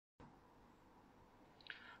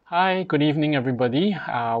Hi, good evening, everybody.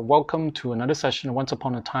 Welcome to another session of Once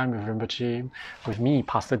Upon a Time with Rinpoche, with me,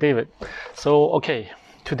 Pastor David.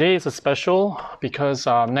 Today is a special because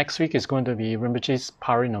next week is going to be Rinpoche's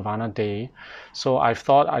Parinirvana Day. So I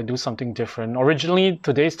thought I'd do something different. Originally,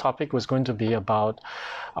 today's topic was going to be about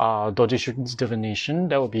Dorje Shugden's divination.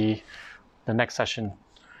 That will be the next session.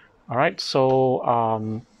 All right,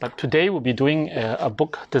 but today we'll be doing a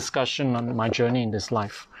book discussion on my journey in this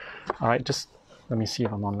life. All right, just let me see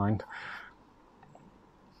if I'm online.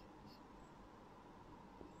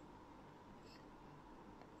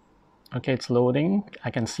 Okay, it's loading.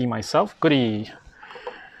 I can see myself. Goody.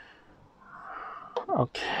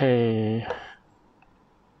 Okay.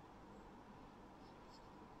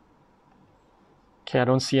 Okay, I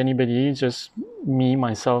don't see anybody, just me,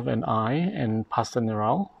 myself, and I, and Pastor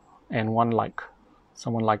Niral, and one like.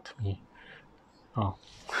 Someone liked me. Oh.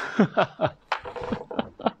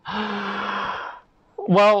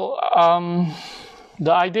 Well,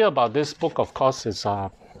 the idea about this book, of course, is I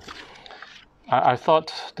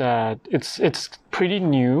thought that it's pretty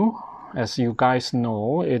new, as you guys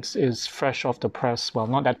know. It's fresh off the press. Well,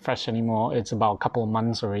 not that fresh anymore. It's about a couple of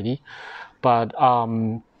months already, but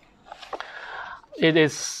it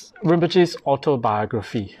is Rinpoche's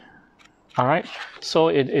autobiography. All right, so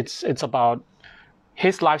it's about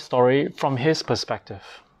his life story from his perspective.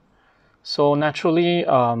 So naturally,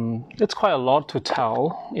 it's quite a lot to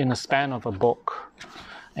tell in a span of a book,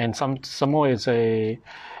 and some more it's a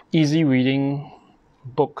easy reading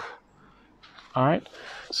book. All right.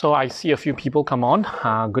 So I see a few people come on.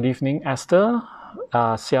 Good evening, Esther,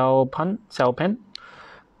 Xiao Pen,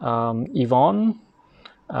 Yvonne,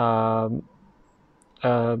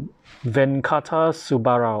 Venkata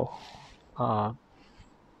Subarao,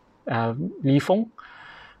 Li Feng,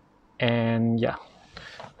 and yeah.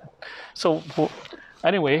 So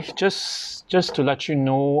anyway, just to let you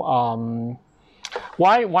know,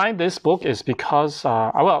 why this book is because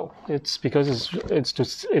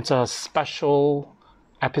it's a special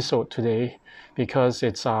episode today because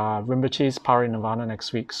it's Rinpoche's Parinirvana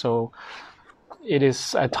next week. So it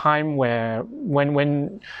is a time where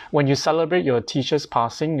when you celebrate your teacher's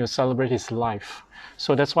passing, you celebrate his life.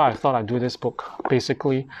 So that's why I thought I'd do this book.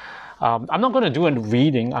 Basically, I'm not going to do a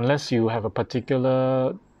reading unless you have a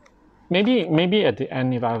particular. Maybe at the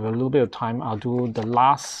end, if I have a little bit of time, I'll do the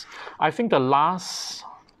last. I think the last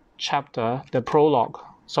chapter, the prologue.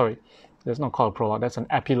 Sorry, that's not called a prologue. That's an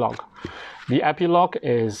epilogue. The epilogue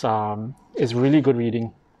is really good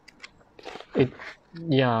reading. It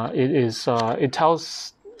is. It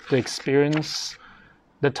tells the experience,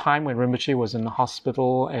 the time when Rinpoche was in the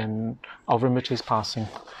hospital and of Rinpoche's passing.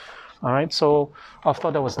 All right, so I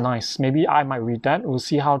thought that was nice. Maybe I might read that. We'll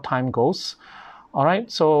see how time goes. All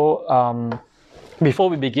right, so before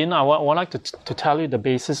we begin, I would like to tell you the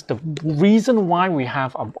basis, the reason why we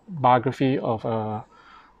have a biography of a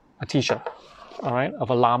teacher, all right, of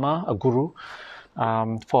a lama, a guru,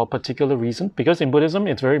 for a particular reason. Because in Buddhism,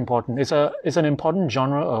 it's very important. It's an important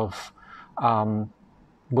genre of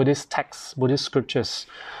Buddhist texts, Buddhist scriptures.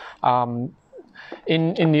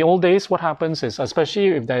 In the old days, what happens is, especially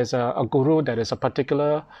if there is a guru that is of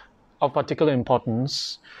particular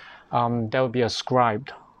importance, there would be a scribe,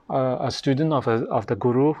 a student of the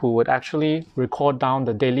guru who would actually record down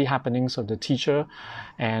the daily happenings of the teacher,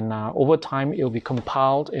 and over time it will be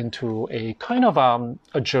compiled into a kind of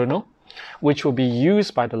a journal, which will be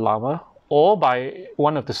used by the lama or by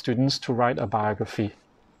one of the students to write a biography.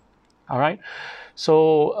 All right.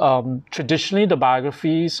 So traditionally, the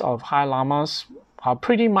biographies of high lamas are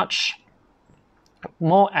pretty much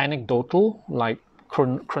more anecdotal, like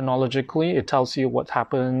chronologically. It tells you what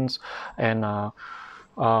happens and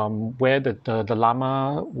where the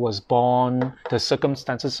lama was born, the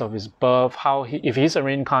circumstances of his birth, if he's a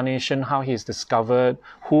reincarnation, how he's discovered,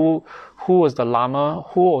 who was the lama,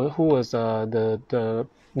 who was the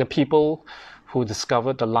people who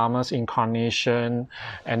discovered the lama's incarnation,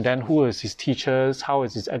 and then who is his teachers, how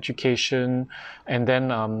is his education, and then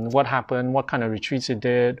what happened, what kind of retreats he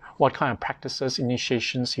did, what kind of practices,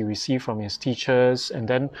 initiations he received from his teachers, and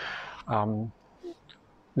then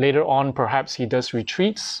later on perhaps he does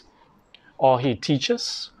retreats, or he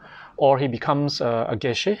teaches, or he becomes a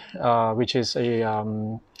geshe, which is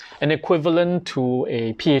an equivalent to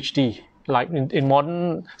a PhD. Like in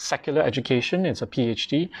modern secular education, it's a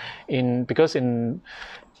PhD. Because in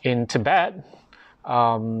Tibet,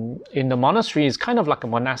 in the monastery is kind of like a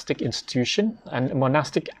monastic institution and a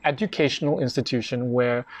monastic educational institution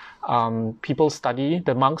where people study,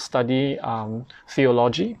 the monks study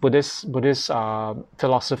theology, Buddhist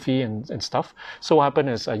philosophy and stuff. So what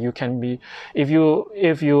happens is you can be, if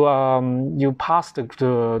you pass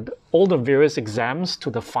all the various exams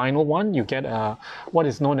to the final one, you get what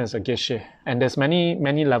is known as a geshe, and there's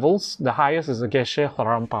many levels. The highest is a geshe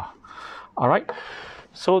Horampa. All right.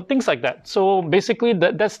 So things like that. So basically,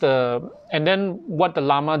 that's the, and then what the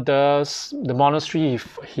Lama does, the monastery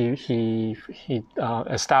he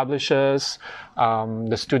establishes,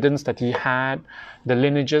 the students that he had, the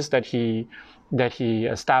lineages that he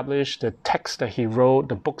established, the texts that he wrote,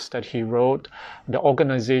 the books that he wrote, the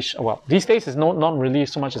organization. Well, these days it's not really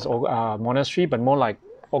so much as monastery, but more like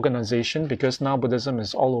organization, because now Buddhism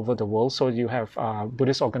is all over the world. So you have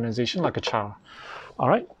Buddhist organization like Kechara. All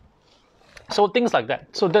right. So things like that.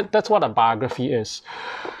 So that's what a biography is.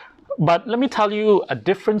 But let me tell you a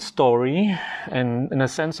different story, and in a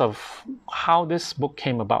sense of how this book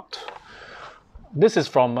came about. This is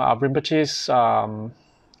from Rinpoche's,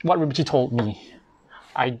 what Rinpoche told me.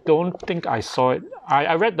 I don't think I saw it.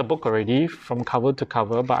 I read the book already from cover to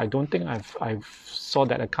cover, but I don't think I've saw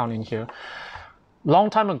that account in here. Long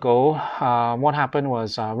time ago, what happened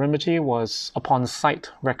was Rinpoche was upon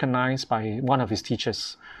sight recognized by one of his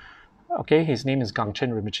teachers. Okay, his name is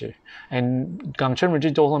Gangchen Rinpoche, and Gangchen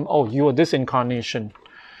Rinpoche told him, "Oh, you are this incarnation.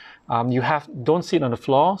 Don't sit on the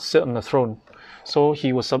floor, sit on the throne." So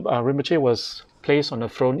Rinpoche was placed on the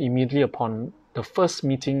throne immediately upon the first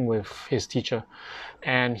meeting with his teacher,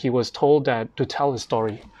 and he was told that to tell his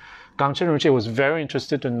story. Gangchen Rinpoche was very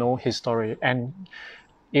interested to know his story, and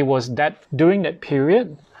it was that during that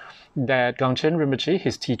period that Gangchen Rinpoche,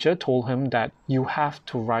 his teacher, told him that you have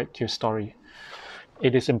to write your story.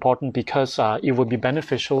 It is important because it will be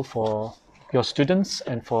beneficial for your students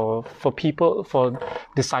and for people, for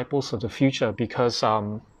disciples of the future, because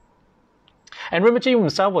and Rinpoche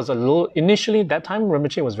himself was initially that time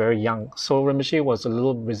Rinpoche was very young, so Rinpoche was a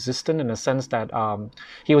little resistant in the sense that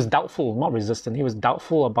he was doubtful, not resistant, he was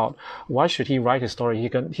doubtful about why should he write his story.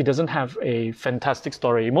 He doesn't have a fantastic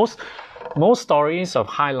story. Most stories of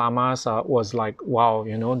high lamas was like, wow,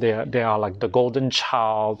 they are like the golden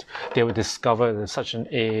child. They were discovered at such an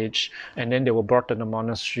age, and then they were brought to the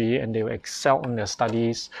monastery and they were excelled in their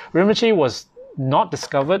studies. Rinpoche was not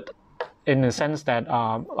discovered in the sense that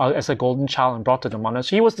as a golden child and brought to the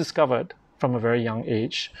monastery. He was discovered from a very young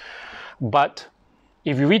age. But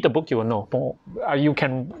if you read the book, you will know more.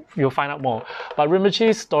 You'll find out more. But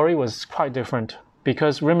Rinpoche's story was quite different,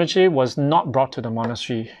 because Rinpoche was not brought to the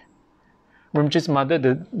monastery. Rinpoche's mother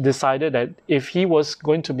decided that if he was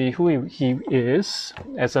going to be who he is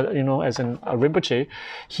as a Rinpoche,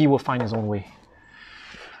 he will find his own way.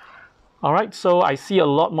 All right, so I see a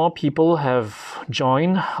lot more people have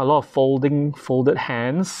joined, a lot of folded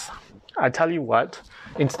hands. I tell you what,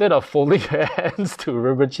 instead of folding your hands to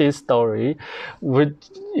Rinpoche's story,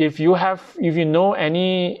 if you know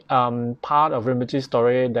any part of Rinpoche's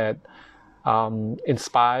story that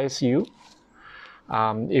inspires you,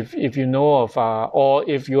 if you know of, or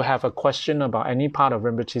if you have a question about any part of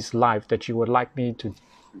Rinpoche's life that you would like me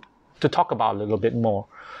to talk about a little bit more,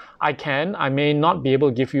 I may not be able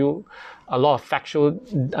to give you a lot of factual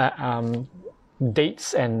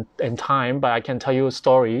dates and time, but I can tell you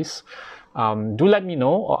stories. Do let me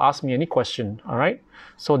know or ask me any question, all right?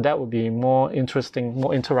 So that would be more interesting,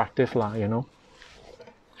 more interactive,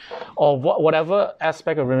 or whatever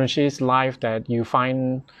aspect of Rinpoche's life that you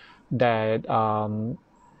find that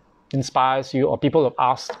inspires you, or people have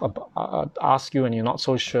asked you and you're not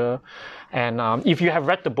so sure. And if you have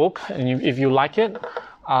read the book and if you like it,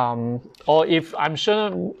 or if I'm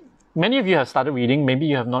sure many of you have started reading, maybe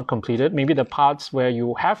you have not completed, maybe the parts where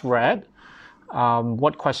you have read,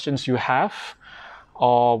 what questions you have,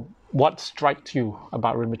 or what struck you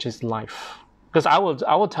about Rinpoche's life. Because I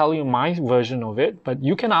will tell you my version of it, but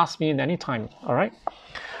you can ask me at any time, all right?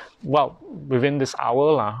 Well, within this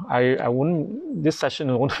hour, this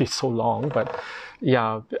session won't be so long, but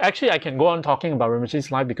yeah, actually I can go on talking about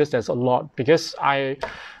Rinpoche's life because there's a lot, because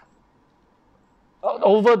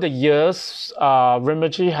over the years,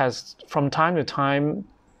 Rinpoche has, from time to time,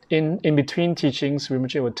 in between teachings,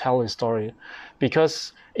 Rinpoche would tell his story.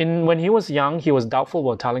 Because when he was young, he was doubtful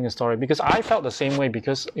about telling his story. Because I felt the same way,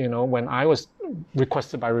 because, when I was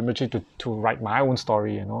requested by Rinpoche to write my own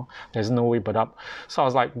story, there's no way but up. So I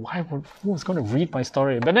was like, who's going to read my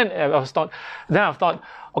story? But then I thought,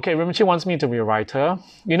 okay, Rinpoche wants me to be a writer.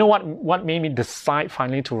 You know what made me decide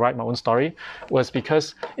finally to write my own story was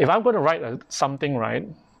because if I'm going to write something, right,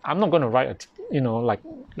 I'm not going to write like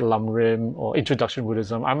Lamrim or Introduction to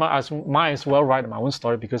Buddhism. I might as well write my own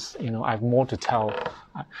story because, I have more to tell.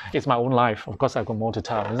 It's my own life. Of course, I've got more to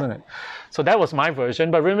tell, isn't it? So that was my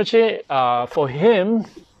version. But Rinpoche, for him,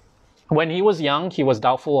 when he was young, he was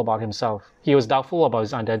doubtful about himself. He was doubtful about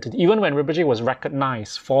his identity. Even when Rinpoche was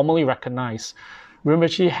formally recognized,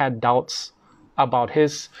 Rinpoche had doubts about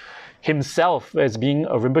himself as being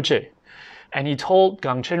a Rinpoche. And he told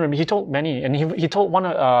Gangchen Rinpoche, he told many, and he told one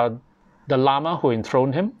of the Lama who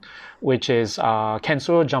enthroned him, which is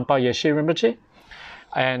Kensur Jampa Yeshe Rinpoche.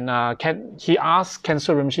 And he asked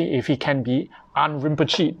Kensur Rinpoche if he can be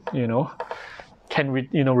un-Rinpoche, can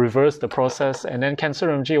reverse the process. And then Kensur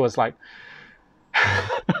Rinpoche was like,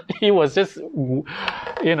 he was just,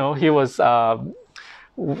 he was, I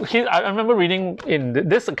remember reading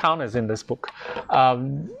this account is in this book.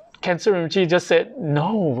 Kensur Rinpoche just said,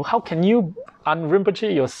 no, how can you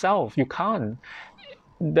un-Rinpoche yourself? You can't.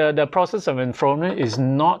 The process of enthronement is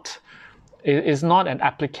not an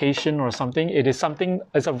application or something. It is something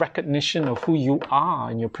as a recognition of who you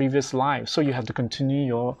are in your previous life. So you have to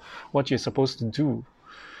continue what you're supposed to do.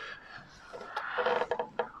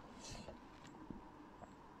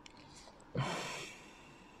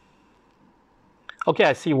 Okay,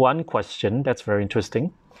 I see one question that's very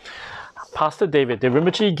interesting. Pastor David, did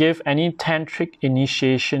Rinpoche give any tantric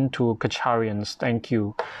initiation to Kecharians? Thank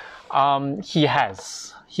you. He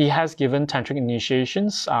has. He has given tantric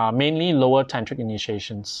initiations, mainly lower tantric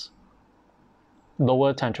initiations.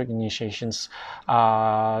 Lower tantric initiations.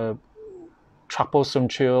 Trapo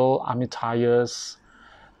Sumchil, Amitayas.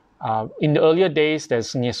 In the earlier days,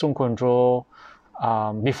 there's Nyesung Kondro,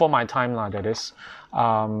 before my time, that is.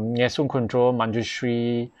 Nyesung Kondro,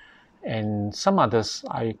 Manjushri, and some others.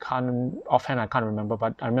 Offhand I can't remember,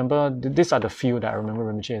 but I remember these are the few that I remember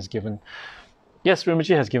Rinpoche has given. Yes,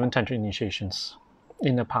 Rinpoche has given tantric initiations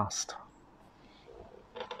in the past.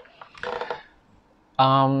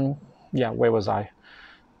 Where was I?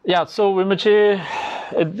 Yeah, so Rinpoche,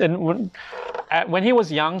 when he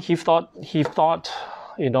was young, he thought, he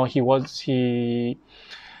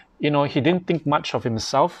didn't think much of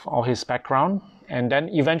himself or his background. And then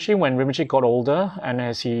eventually when Rinpoche got older and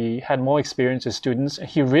as he had more experience with students,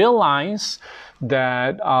 he realized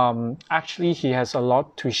that actually he has a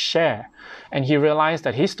lot to share. And he realized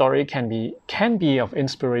that his story can be of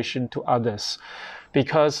inspiration to others.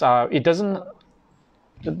 Because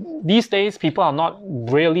these days people are not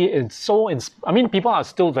really people are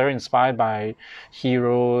still very inspired by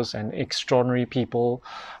heroes and extraordinary people.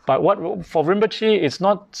 But for Rinpoche, it's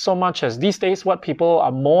not so much as these days what people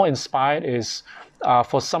are more inspired is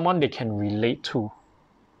for someone they can relate to.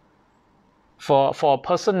 For a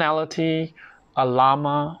personality, a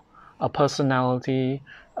lama, a personality,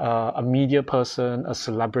 a media person, a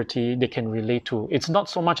celebrity, they can relate to. It's not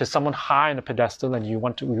so much as someone high on a pedestal and you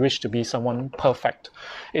wish to be someone perfect.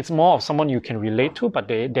 It's more of someone you can relate to, but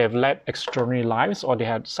they have led extraordinary lives or they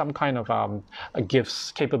had some kind of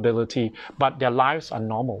gifts, capability, but their lives are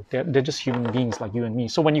normal. They're just human beings like you and me.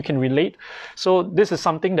 So when you can relate, so this is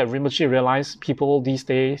something that Rinpoche realized people these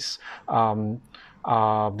days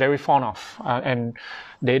are very fond of, and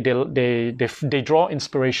they draw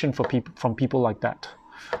inspiration from people like that.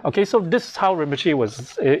 Okay, so this is how Rinpoche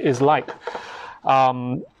is like.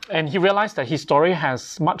 And he realized that his story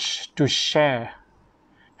has much to share.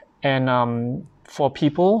 And for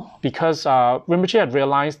people, because Rinpoche had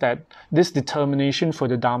realized that this determination for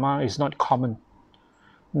the Dharma is not common.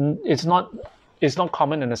 It's not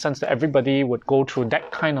common in the sense that everybody would go through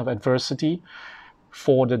that kind of adversity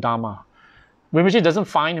for the Dharma. Rinpoche doesn't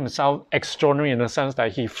find himself extraordinary in the sense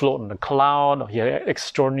that he float on a cloud, or he had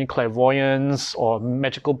extraordinary clairvoyance, or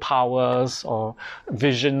magical powers, or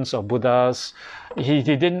visions of Buddhas. He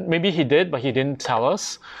didn't. Maybe he did, but he didn't tell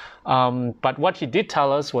us. But what he did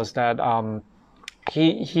tell us was that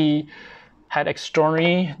he had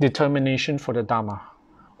extraordinary determination for the Dharma,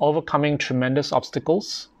 overcoming tremendous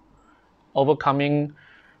obstacles, overcoming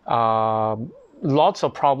lots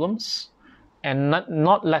of problems, and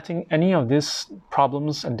not letting any of these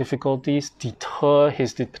problems and difficulties deter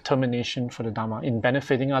his determination for the Dharma, in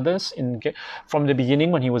benefiting others. From the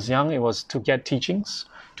beginning, when he was young, it was to get teachings,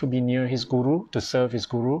 to be near his guru, to serve his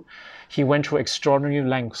guru. He went through extraordinary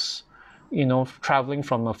lengths, traveling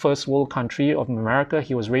from a first world country of America.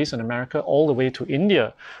 He was raised in America, all the way to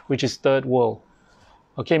India, which is third world.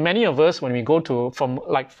 Okay, many of us, when we go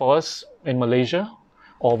for us in Malaysia,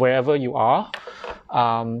 or wherever you are,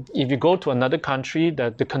 if you go to another country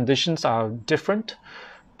that the conditions are different,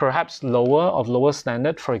 perhaps lower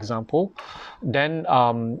standard, for example, then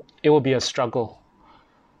it will be a struggle.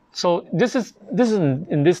 So this is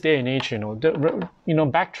in this day and age,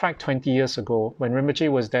 backtrack 20 years ago when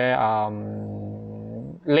Rinpoche was there,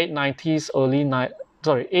 late 90s,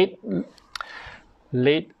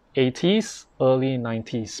 late 80s, early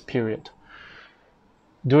 90s period.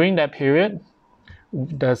 During that period,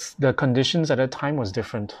 the conditions at that time was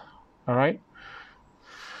different. All right.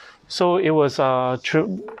 So it was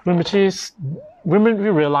Rinpoche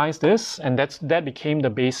realized this, and that became the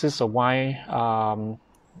basis of why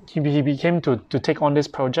he became to take on this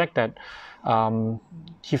project that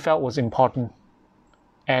he felt was important.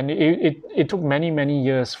 And it took many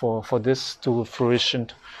years for this to fruition.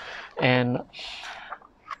 And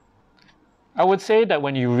I would say that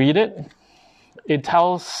when you read it, it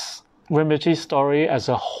tells Rinpoche's story as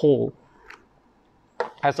a whole.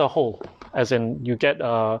 As in, you get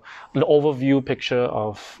an overview picture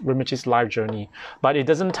of Rinpoche's life journey, but it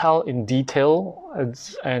doesn't tell in detail,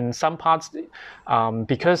 and some parts,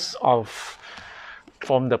 because of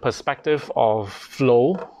from the perspective of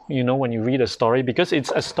flow, when you read a story, because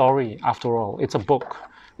it's a story after all, it's a book,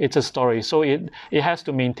 it's a story, so it has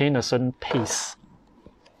to maintain a certain pace.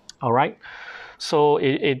 All right, so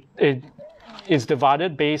it's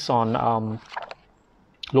divided based on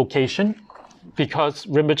location. Because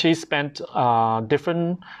Rinpoche spent at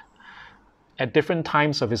different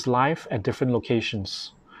times of his life at different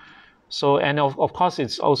locations. So, and of course,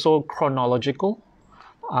 it's also chronological.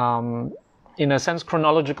 In a sense,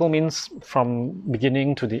 chronological means from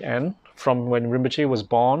beginning to the end, from when Rinpoche was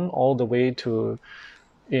born all the way to,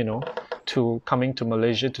 to coming to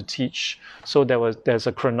Malaysia to teach. So there's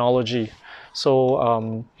a chronology.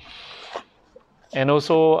 So, and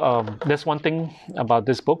also there's one thing about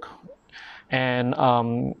this book. And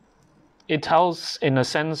it tells, in a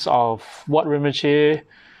sense, of what Rinpoche,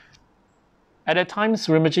 at that times,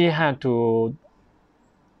 Rinpoche had to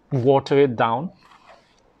water it down.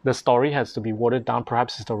 The story has to be watered down.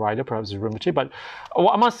 Perhaps it's the writer, perhaps it's Rinpoche. But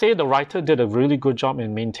I must say the writer did a really good job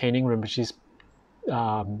in maintaining Rinpoche's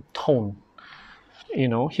tone.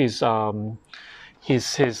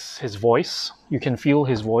 His voice, you can feel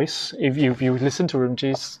his voice. If you listen to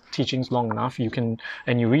Rinpoche's teachings long enough,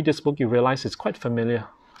 and you read this book, you realize it's quite familiar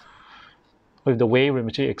with the way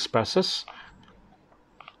Rinpoche expresses.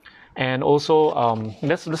 And also,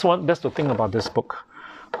 that's the thing about this book.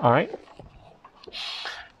 All right.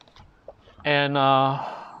 And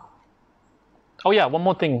one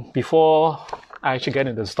more thing before I actually get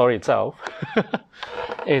into the story itself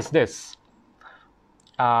is this.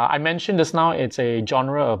 I mentioned just now it's a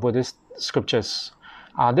genre of Buddhist scriptures.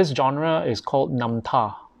 This genre is called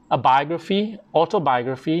namta. A biography,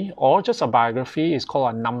 autobiography, or just a biography is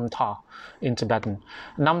called a namta in Tibetan.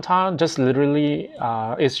 Namta just literally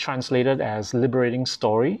is translated as liberating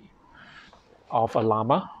story of a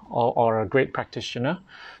lama or a great practitioner.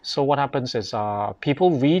 So what happens is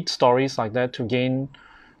people read stories like that to gain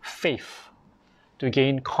faith, to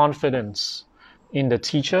gain confidence in the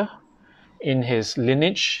teacher, in his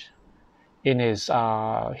lineage, in his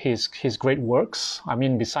great works. I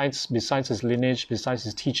mean, besides his lineage, besides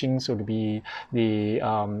his teachings, would be the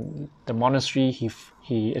monastery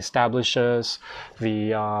he establishes,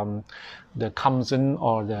 the kamsen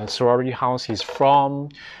or the sorority house he's from,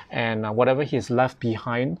 and whatever he's left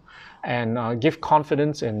behind, and give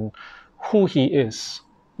confidence in who he is,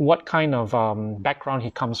 what kind of background he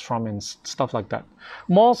comes from, and stuff like that.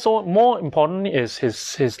 More importantly is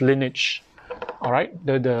his lineage. All right,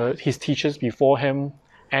 his teachers before him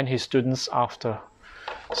and his students after.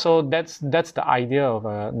 So that's the idea of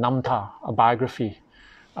a namta, a biography.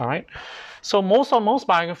 All right. So most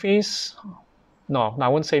biographies, no, I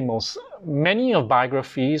wouldn't say most. Many of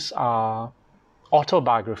biographies are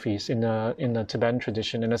autobiographies in the Tibetan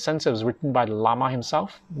tradition. In a sense, it was written by the Lama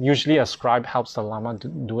himself. Usually, a scribe helps the Lama to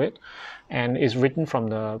do it, and is written from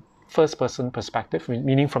the first person perspective,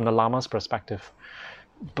 meaning from the Lama's perspective.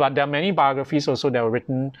 But there are many biographies also that were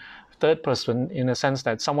written third person, in a sense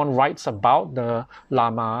that someone writes about the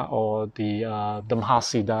Lama or the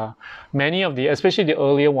Mahasiddha. Many of especially the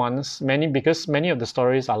earlier ones, because many of the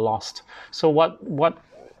stories are lost. So what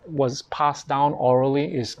was passed down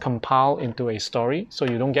orally is compiled into a story. So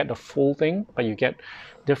you don't get the full thing, but you get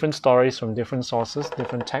different stories from different sources,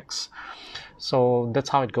 different texts. So that's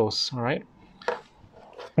how it goes. All right.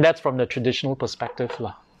 That's from the traditional perspective,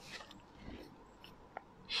 lah.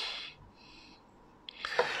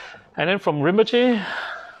 And then from Rinpoche,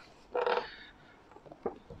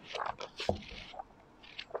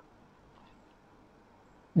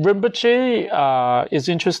 is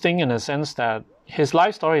interesting in a sense that his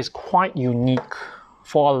life story is quite unique.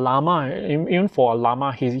 For a Lama, even for a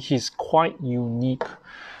Lama, he's quite unique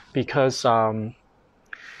because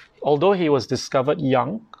although he was discovered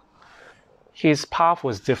young, his path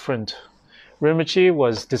was different. Rinpoche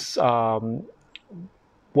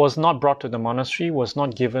was not brought to the monastery, was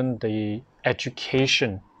not given the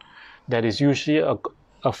education that is usually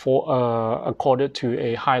accorded to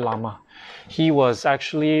a High Lama. He was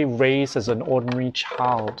actually raised as an ordinary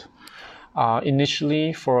child,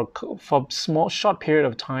 initially for a short period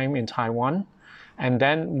of time in Taiwan, and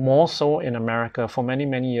then more so in America. For many,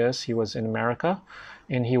 many years, he was in America,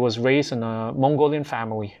 and he was raised in a Mongolian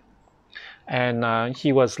family. And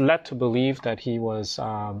he was led to believe that he was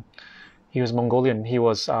Mongolian. He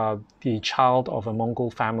was the child of a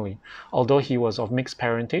Mongol family, although he was of mixed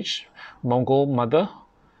parentage, Mongol mother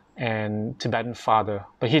and Tibetan father.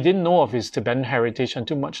 But he didn't know of his Tibetan heritage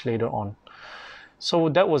until much later on. So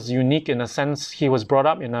that was unique in a sense. He was brought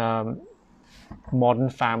up in a modern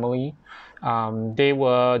family. They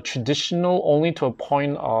were traditional only to a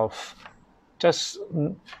point of just,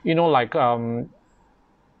 like,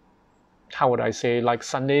 how would I say, like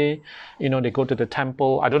Sunday, they go to the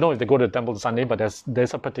temple. I don't know if they go to the temple Sunday, but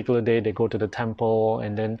there's a particular day they go to the temple,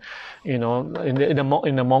 and then, in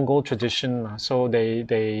the Mongol tradition, so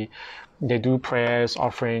they do prayers,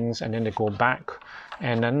 offerings, and then they go back.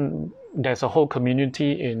 And then there's a whole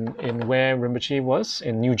community in where Rinpoche was,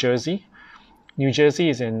 in New Jersey. New Jersey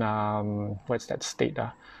is in, what's that state?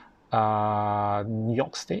 New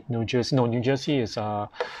York State? New Jersey? No, New Jersey is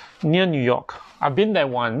near New York. I've been there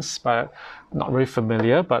once, but not very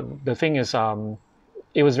familiar. But the thing is,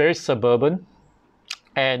 it was very suburban,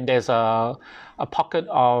 and there's a pocket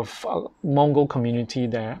of Mongol community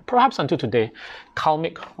there, perhaps until today,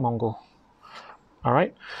 Kalmyk Mongol. All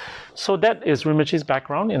right, so that is Rinpoche's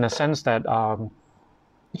background in a sense that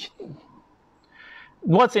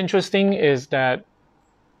what's interesting is that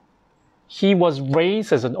he was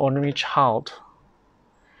raised as an ordinary child.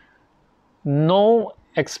 No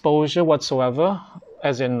exposure whatsoever,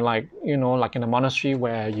 as in like in a monastery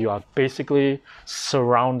where you are basically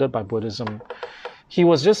surrounded by Buddhism. He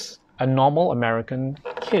was just a normal American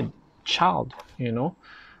child,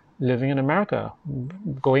 living in America,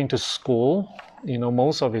 going to school.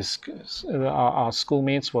 Most of his our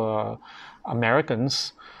schoolmates were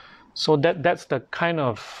Americans. So that's the kind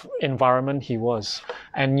of environment he was.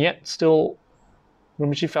 And yet still,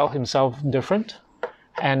 Rinpoche felt himself different.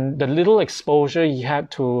 And the little exposure he had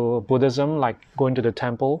to Buddhism, like going to the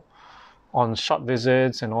temple on short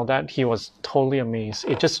visits and all that, he was totally amazed.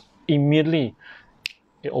 It just immediately,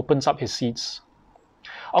 it opens up his seeds.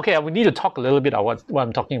 Okay, we need to talk a little bit about what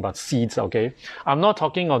I'm talking about, seeds, okay? I'm not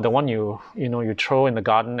talking of the one you throw in the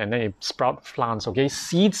garden and then it sprout plants, okay?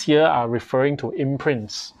 Seeds here are referring to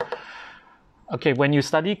imprints. Okay, when you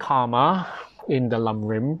study karma in the Lam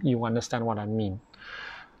Rim, you understand what I mean.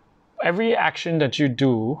 Every action that you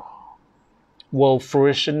do will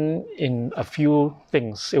fruition in a few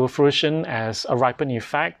things. It will fruition as a ripened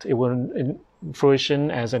effect. It will fruition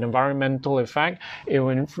as an environmental effect. It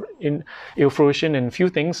will fruition in a few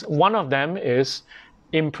things. One of them is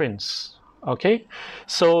imprints. Okay,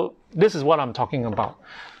 so this is what I'm talking about.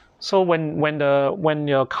 So when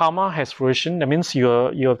your karma has fruition, that means you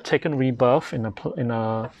have taken rebirth in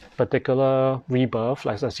a particular rebirth,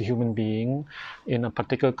 like as a human being, in a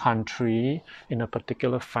particular country, in a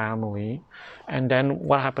particular family, and then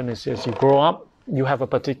what happens is as you grow up, you have a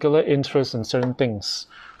particular interest in certain things.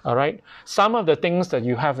 All right. Some of the things that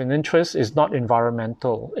you have an interest is not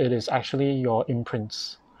environmental; it is actually your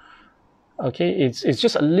imprints. Okay, it's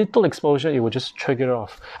just a little exposure, it will just trigger it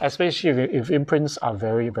off, especially if imprints are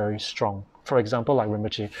very, very strong. For example, like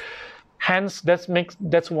Rinpoche. Hence,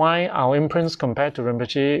 that's why our imprints compared to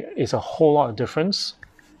Rinpoche is a whole lot of difference,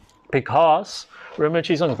 because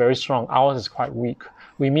Rinpoche's one is very strong, ours is quite weak.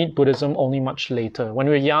 We meet Buddhism only much later. When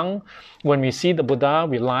we're young, when we see the Buddha,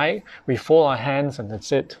 we fold our hands and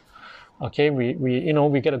that's it. Okay, we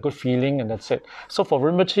get a good feeling and that's it. So for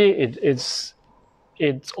Rinpoche,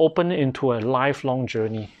 it's open into a lifelong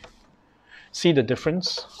journey. See the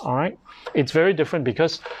difference? All right, it's very different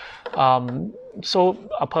because so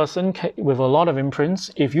a person with a lot of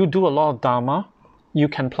imprints, if you do a lot of Dharma, you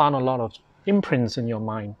can plant a lot of imprints in your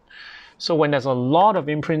mind. So when there's a lot of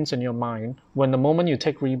imprints in your mind, when the moment you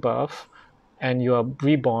take rebirth and you are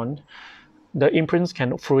reborn, the imprints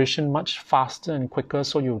can fruition much faster and quicker,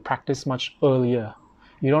 so you practice much earlier.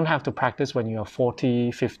 You don't have to practice when you're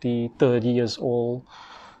 40, 50, 30 years old,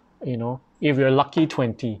 if you're lucky,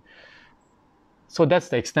 20. So that's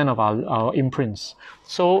the extent of our imprints.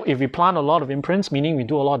 So if we plant a lot of imprints, meaning we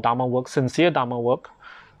do a lot of Dharma work, sincere Dharma work,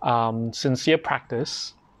 sincere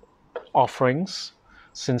practice, offerings,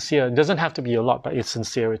 sincere. It doesn't have to be a lot, but it's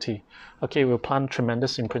sincerity. Okay, we'll plant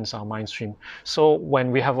tremendous imprints in our mind stream. So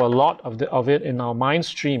when we have a lot of it in our mind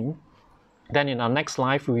stream, then in our next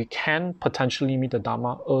life we can potentially meet the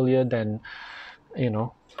Dharma earlier than,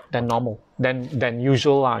 than normal, than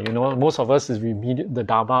usual. Most of us we meet the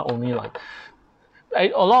Dharma only like. A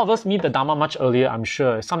lot of us meet the Dharma much earlier, I'm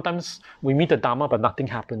sure. Sometimes we meet the Dharma but nothing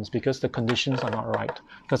happens because the conditions are not right,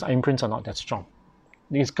 because our imprints are not that strong.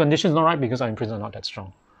 These conditions are not right because our imprints are not that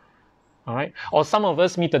strong. All right? Or some of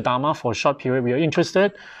us meet the Dharma for a short period, we are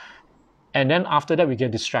interested, and then after that we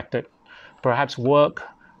get distracted. Perhaps work,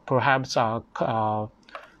 perhaps what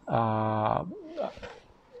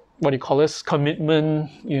do you call this?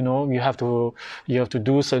 Commitment. You have to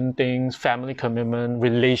do certain things, family commitment,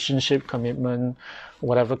 relationship commitment,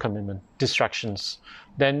 whatever commitment, distractions.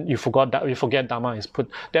 Then you forget Dharma is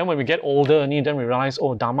put. Then when we get older, then we realize,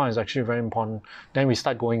 oh, Dharma is actually very important. Then we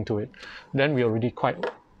start going to it. Then we're already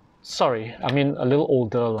a little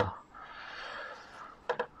older lah.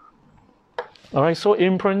 All right, so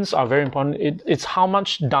imprints are very important. It's how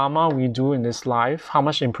much Dharma we do in this life, how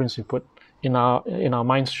much imprints we put in our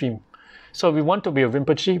mind stream. So if we want to be a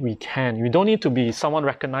Rinpoche, we can. We don't need to be someone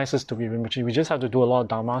recognizes to be Rinpoche. We just have to do a lot of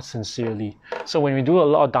Dharma sincerely. So when we do a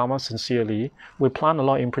lot of Dharma sincerely, we plant a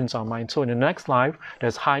lot of imprints in our mind. So in the next life,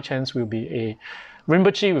 there's high chance we'll be a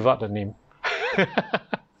Rinpoche without the name.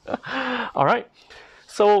 All right.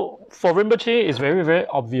 So for Rinpoche, it's very, very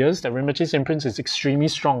obvious that Rinpoche's imprint is extremely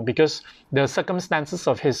strong because the circumstances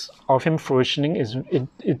of him fruitioning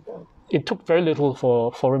it took very little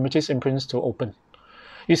for Rinpoche's imprints to open.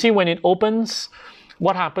 You see, when it opens,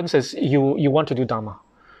 what happens is you want to do Dharma.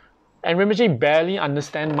 And Rinpoche barely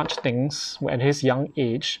understands much things at his young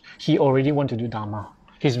age. He already wants to do Dharma.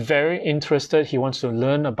 He's very interested. He wants to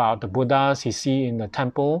learn about the Buddhas he sees in the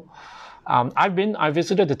temple. I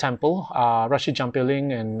visited the temple, Rashi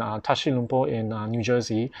Jampiling and Tashi Lumpo in New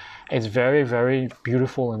Jersey. It's very, very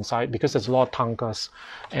beautiful inside because there's a lot of tankas.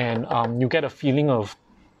 And you get a feeling of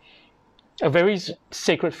a very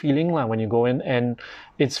sacred feeling when you go in, and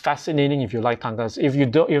it's fascinating if you like tankas. If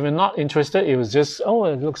you're not interested, it was just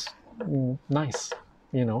it looks nice.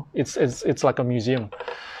 It's like a museum.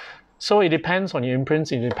 So it depends on your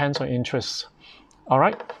imprints. It depends on interests. All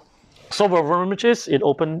right. So for Rinpoche,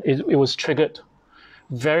 it was triggered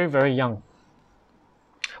very, very young.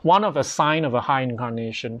 One of a sign of a high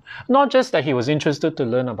incarnation. Not just that he was interested to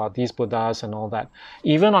learn about these Buddhas and all that.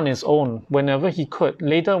 Even on his own, whenever he could.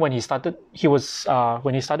 Later, when he started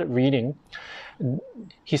reading,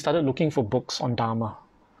 he started looking for books on Dharma.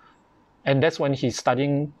 And that's when he's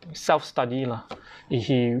studying, self-study.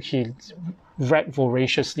 He read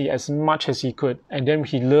voraciously as much as he could. And then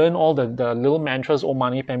he learned all the little mantras, Om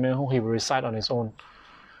Mani Padme Hum, he would recite on his own.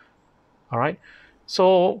 All right?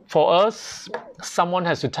 So for us, someone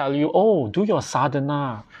has to tell you, do your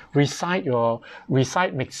sadhana, recite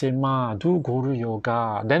Miksema, do Guru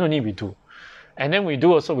Yoga. Then only we do. And then we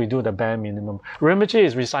do the bare minimum. Rinpoche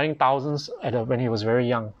is reciting thousands when he was very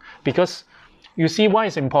young. Because you see why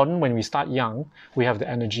it's important when we start young, we have the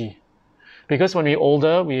energy. Because when we get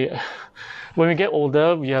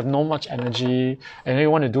older, we have no much energy, and then you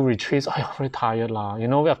want to do retreats. I'm very tired lah.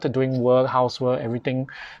 After doing work, housework, everything,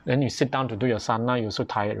 then you sit down to do your sadhana, you're so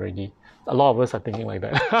tired already. A lot of us are thinking like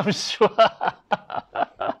that, I'm sure.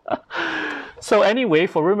 So anyway,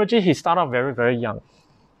 for Rinpoche, he started off very, very young.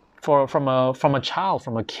 From a child,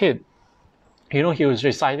 from a kid, he was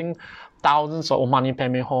reciting thousands of Om Mani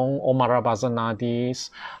Padme Hum, Om Marabhazanadis.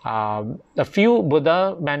 A few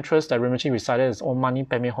Buddha mantras that Rinpoche recited is Om Mani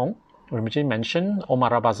Padme Hum. Rinpoche mentioned Om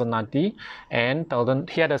Marabhazanadi, and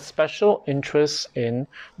he had a special interest in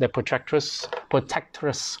the protectress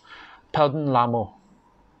Pelden Lamo.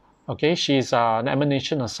 Okay, she's an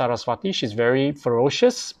emanation of Saraswati. She's very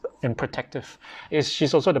ferocious and protective.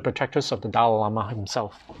 She's also the protectress of the Dalai Lama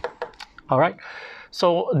himself. All right,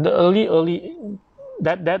 so the early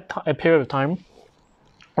that period of time,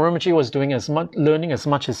 Rinpoche was doing learning as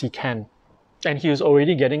much as he can, and he was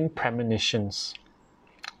already getting premonitions.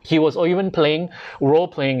 He was even role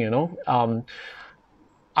playing.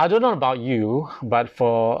 I don't know about you, but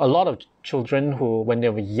for a lot of children who, when they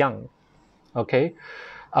were young, okay,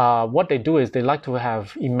 what they do is they like to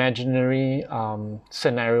have imaginary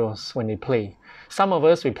scenarios when they play. Some of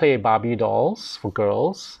us, we play Barbie dolls for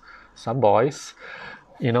girls. Some boys,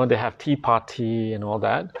 they have tea party and all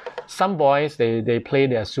that. Some boys, they play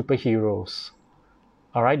their superheroes.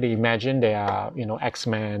 All right, they imagine they are,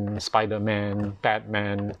 X-Men, Spider-Man,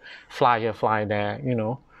 Batman, fly here, fly there,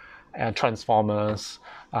 Transformers,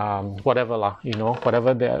 whatever lah,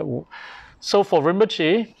 whatever they. So for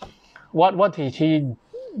Rinpoche,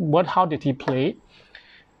 how did he play?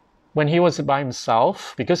 when he was by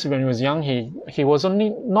himself, because when he was young, he was only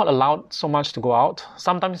not allowed so much to go out.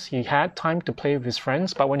 Sometimes he had time to play with his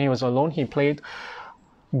friends, but when he was alone, he played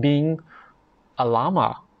being a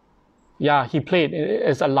lama. Yeah, he played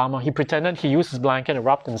as a lama. He pretended he used his blanket and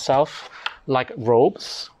wrapped himself like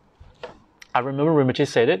robes. I remember Rinpoche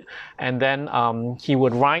said it. And then he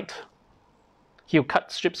would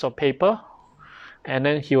cut strips of paper, and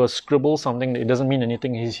then he would scribble something that it doesn't mean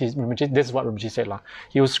anything. This is what Rinpoche said.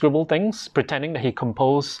 He would scribble things, pretending that he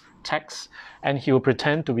composed texts, and he would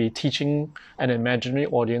pretend to be teaching an imaginary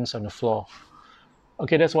audience on the floor.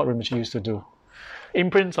 Okay, that's what Rinpoche used to do.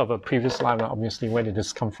 Imprints of a previous life, obviously. Where did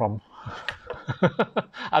this come from?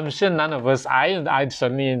 I'm sure none of us, I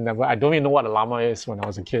certainly never, I don't even know what a lama is when I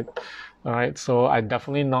was a kid. All right, so I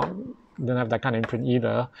definitely didn't have that kind of imprint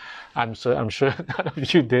either. I'm sure none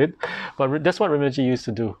of you did, but that's what Rinpoche used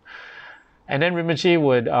to do. And then Rinpoche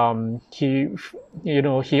would,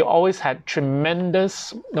 he always had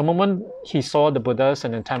tremendous, the moment he saw the Buddhas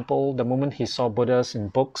in the temple, the moment he saw Buddhas in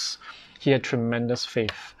books, he had tremendous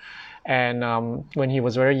faith. And when he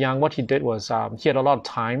was very young, what he did was he had a lot of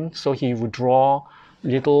time, so he would draw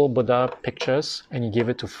little Buddha pictures and he gave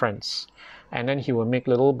it to friends. And then he would make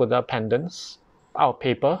little Buddha pendants out of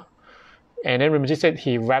paper. And then Rinpoche said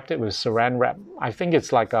he wrapped it with saran wrap. I think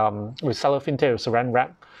it's like with cellophane tape, saran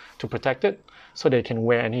wrap to protect it so they can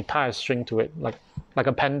wear. And he tied a string to it like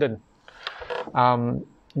a pendant.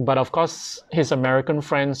 But of course, his American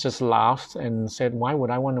friends just laughed and said, "Why would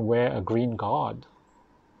I want to wear a green god?"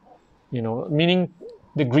 Meaning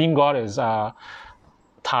the green god is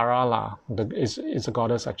Tara, is a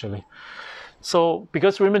goddess actually. So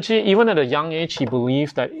because Rinpoche, even at a young age, he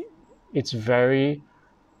believed that it's very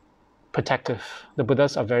protective. The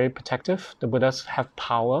Buddhas are very protective. The Buddhas have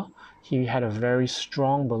power. He had a very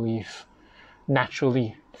strong belief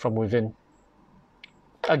naturally from within.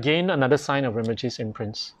 Again, another sign of Rinpoche's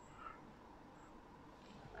imprints.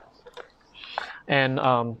 And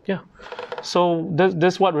so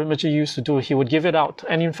this is what Rinpoche used to do. He would give it out,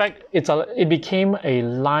 and in fact, it became a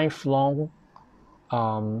lifelong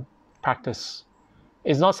practice.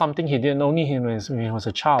 It's not something he did only when he was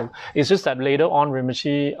a child. It's just that later on,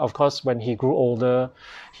 Rinpoche, of course, when he grew older,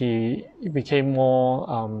 he became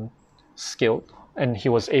more skilled, and he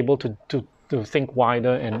was able to think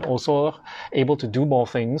wider and also able to do more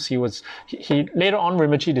things. He later on,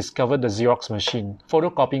 Rinpoche discovered the Xerox machine,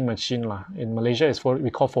 photocopying machine in Malaysia is what we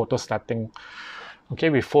call photostating. Okay,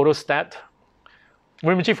 we photostat.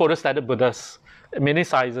 Rinpoche photostated Buddhas, many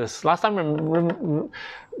sizes. Last time,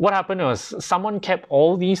 what happened was someone kept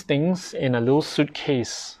all these things in a little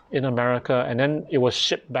suitcase in America, and then it was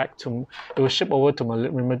shipped over to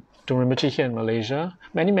Rinpoche here in Malaysia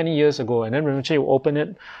many years ago. And then Rinpoche would open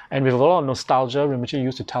it, and with a lot of nostalgia, Rinpoche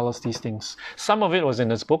used to tell us these things. Some of it was in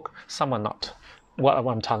his book, some are not. What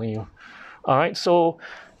I'm telling you. All right, so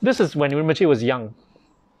this is when Rinpoche was young,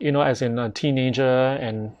 as in a teenager,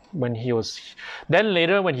 and then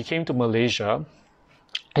later when he came to Malaysia,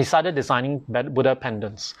 he started designing Buddha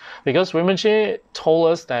pendants, because Rinpoche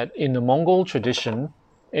told us that in the Mongol tradition,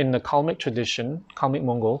 in the Kalmic tradition, Kalmic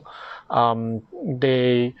Mongol,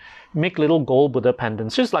 they make little gold Buddha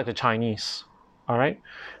pendants, just like the Chinese, all right,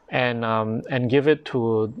 and give it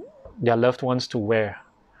to their loved ones to wear.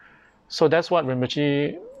 So that's what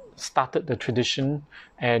Rinpoche started the tradition,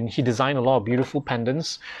 and he designed a lot of beautiful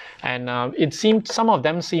pendants, and it seemed some of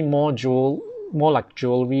them seem more like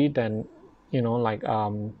jewelry than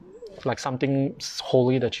like something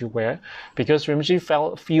holy that you wear, because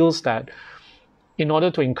Rinpoche feels that in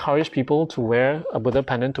order to encourage people to wear a Buddha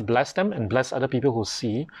pendant to bless them and bless other people who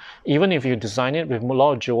see, even if you design it with a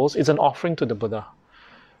lot of jewels, it's an offering to the Buddha.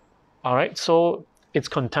 All right, so it's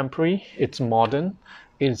contemporary, it's modern,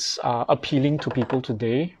 it's appealing to people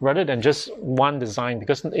today rather than just one design,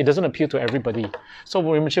 because it doesn't appeal to everybody. So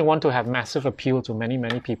Rinpoche want to have massive appeal to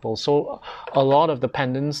many people. So a lot of the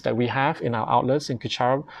pendants that we have in our outlets in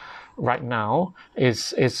Kechara right now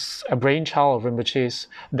is a brainchild of Rinpoche's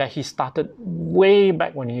that he started way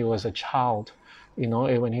back when he was a child,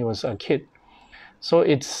 when he was a kid. So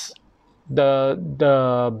it's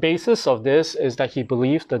the basis of this is that he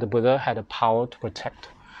believed that the Buddha had the power to protect,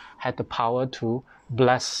 had the power to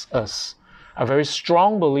bless us. A very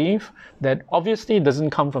strong belief that obviously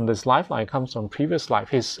doesn't come from this life, it comes from previous life,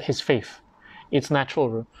 his faith. It's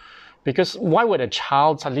natural, because why would a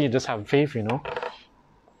child suddenly just have faith,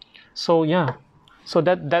 So yeah, so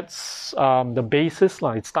that's the basis.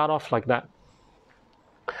 It start off like that.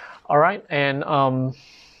 All right, and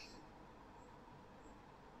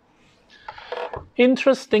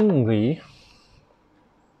interestingly,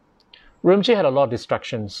 Rinpoche had a lot of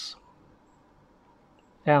distractions.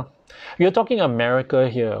 Yeah, We are talking America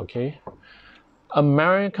here, okay?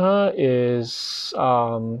 America is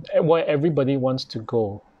where everybody wants to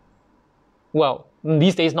go. Well,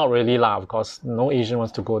 these days not really lah, of course. No Asian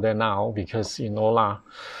wants to go there now because lah.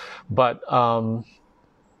 But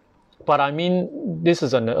I mean, this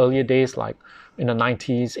is in the earlier days, like in the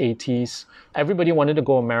 90s, 80s. Everybody wanted to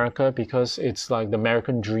go America because it's like the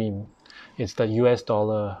American dream. It's the US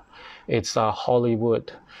dollar. It's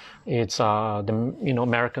Hollywood. It's the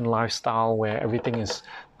American lifestyle where everything is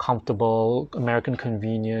comfortable, American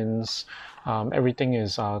convenience. Everything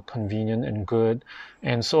is convenient and good.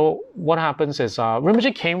 And so what happens is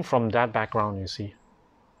Rinpoche came from that background, you see.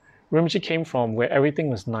 Rinpoche came from where everything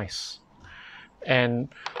was nice. And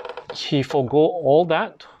he forgo all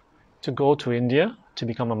that to go to India to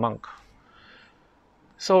become a monk.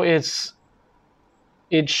 So it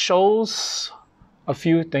shows a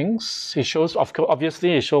few things. It shows,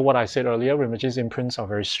 obviously, it shows what I said earlier. Rinpoche's imprints are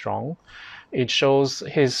very strong. It shows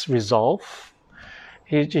his resolve.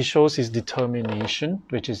 It shows his determination,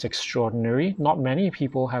 which is extraordinary. Not many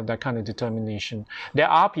people have that kind of determination. There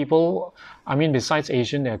are people, I mean, besides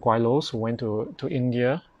Asian, there are Gwailos who went to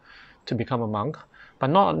India to become a monk, but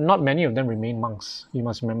not many of them remain monks. You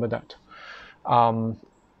must remember that.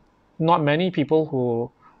 Not many people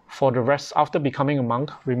who, for the rest, after becoming a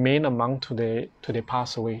monk, remain a monk till they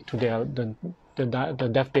pass away, to the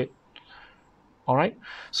deathbed. All right.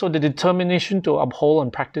 So the determination to uphold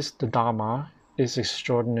and practice the Dharma is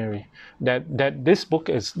extraordinary. That's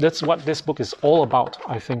what this book is all about.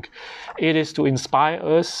 I think it is to inspire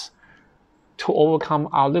us to overcome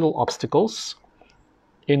our little obstacles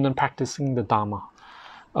in practicing the Dharma.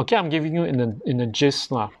 Okay, I'm giving you in the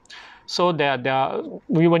gist now. So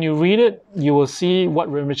when you read it, you will see what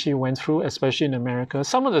Rinpoche went through, especially in America.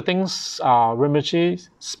 Some of the things Rinpoche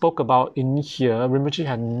spoke about in here, Rinpoche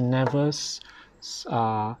had never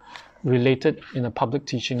related in a public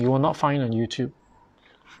teaching. You will not find on YouTube.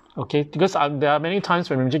 Okay, because there are many times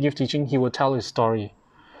when Rinpoche gives teaching, he will tell his story.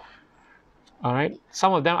 All right,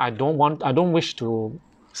 some of them I don't wish to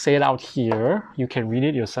say it out here. You can read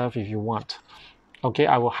it yourself if you want. Okay,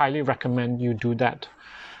 I will highly recommend you do that.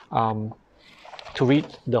 To read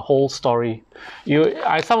the whole story.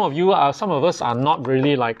 Some of us are not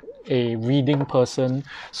really like a reading person.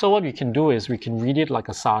 So what we can do is we can read it like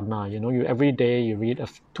a sadhana. Every day you read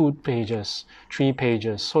 2 pages, 3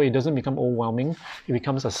 pages. So it doesn't become overwhelming. It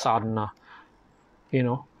becomes a sadhana.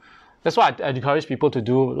 That's why I encourage people to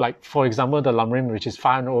do, like, for example, the Lamrim, which is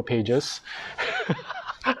 500 pages.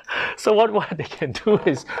 So what they can do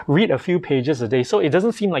is read a few pages a day. So it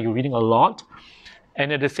doesn't seem like you're reading a lot.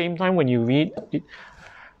 And at the same time, when you read,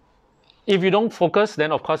 if you don't focus,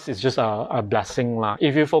 then of course it's just a blessing lah.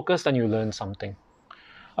 If you focus, then you learn something.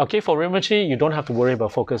 Okay, for Rinpoche, you don't have to worry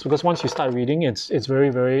about focus because once you start reading, it's very,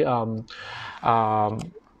 very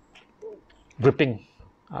gripping.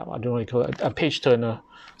 I don't know what you call it, a page turner.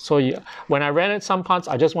 So when I read it, some parts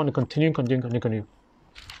I just want to continue.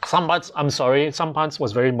 Some parts, I'm sorry, some parts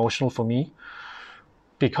was very emotional for me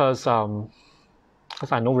because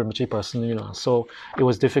I know Rinpoche personally, so it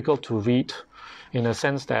was difficult to read in a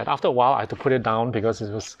sense that after a while I had to put it down because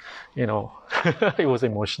it was, it was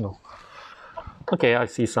emotional. Okay, I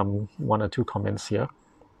see 1 or 2 comments here.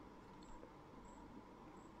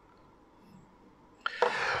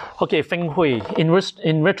 Okay, Feng Hui.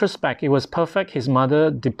 In retrospect, it was perfect. His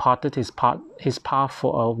mother departed his path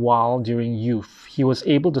for a while during youth. He was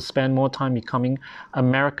able to spend more time becoming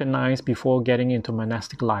Americanized before getting into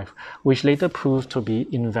monastic life, which later proved to be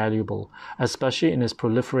invaluable, especially in his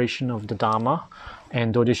proliferation of the Dharma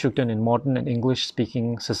and Dodishukden in modern and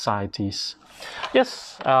English-speaking societies.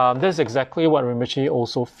 Yes, that's exactly what Rinpoche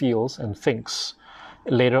also feels and thinks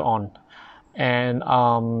later on. And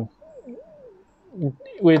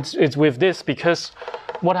it's with this because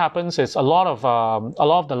what happens is a lot of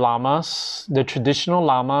the lamas, the traditional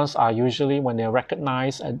lamas, are usually, when they're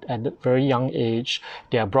recognized at a very young age,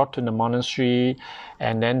 they are brought to the monastery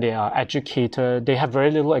and then they are educated. They have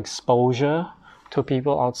very little exposure to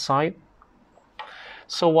people outside.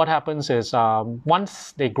 So what happens is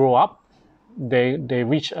once they grow up, they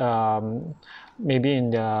reach maybe in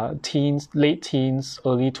their teens, late teens,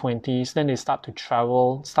 early 20s, then they start to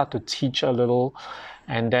travel, start to teach a little,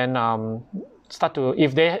 and then start to,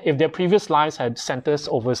 if their previous lives had centers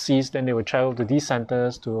overseas, then they would travel to these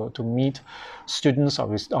centers to meet students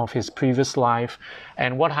of his previous life.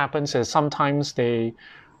 And what happens is sometimes they,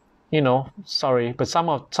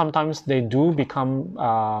 sometimes they do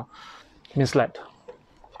become misled.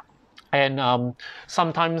 And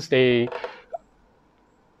sometimes they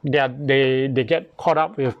they get caught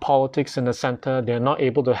up with politics in the center. They're not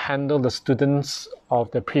able to handle the students of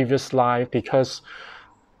the previous life because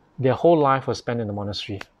their whole life was spent in the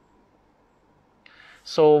monastery.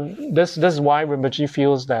 So this is why Rinpoche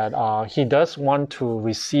feels that he does want to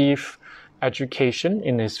receive education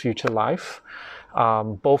in his future life,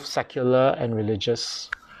 both secular and religious,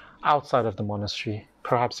 outside of the monastery,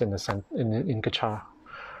 perhaps in Kechara.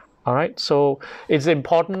 All right, so it's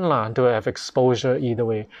important to have exposure either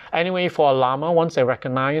way. Anyway, for a Lama, once they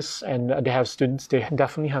recognize and they have students, they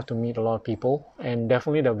definitely have to meet a lot of people, and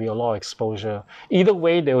definitely there'll be a lot of exposure. Either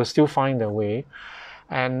way, they will still find their way.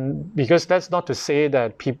 And because that's not to say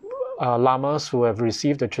that Lamas who have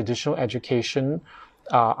received the traditional education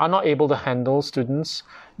are not able to handle students.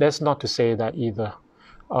 That's not to say that either.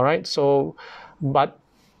 All right, so, but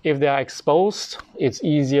if they are exposed, it's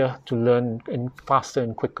easier to learn and faster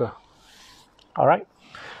and quicker. All right?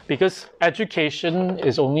 Because education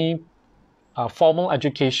is only, formal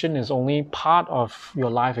education is only part of your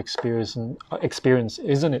life experience,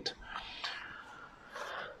 isn't it?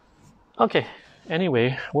 Okay,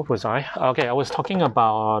 anyway, what was I? Okay, I was talking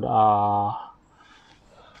about,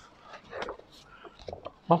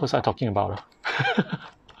 what was I talking about?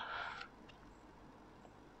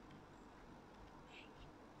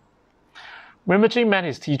 Rinpoche met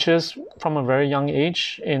his teachers from a very young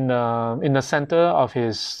age in the center of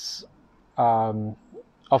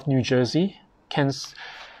of New Jersey. What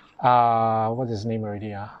is his name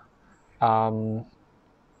already? New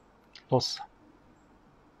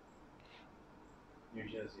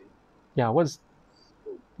Jersey. Yeah, what's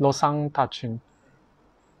Losang Tachin?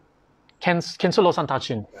 Kenso Losang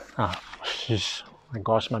Tachin. My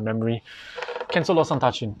gosh, my memory. Kenso Losang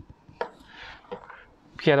Tachin.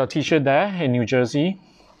 He had a teacher there in New Jersey.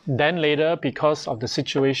 Then later, because of the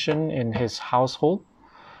situation in his household,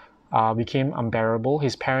 became unbearable.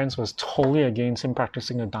 His parents was totally against him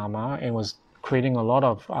practicing the Dharma and was creating a lot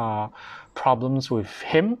of problems with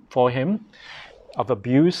him, of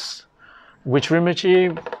abuse, which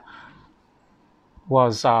Rinpoche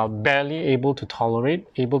was barely able to tolerate,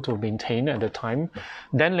 able to maintain at the time.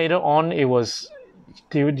 Then later on, it was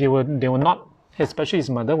they were not. Especially his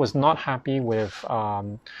mother was not happy with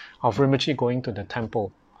of Rinpoche going to the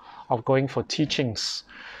temple, of going for teachings.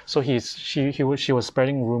 So she was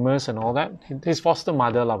spreading rumors and all that. His foster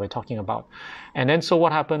mother, we're talking about. And then so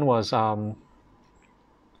what happened was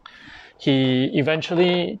he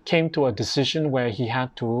eventually came to a decision where he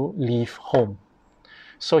had to leave home.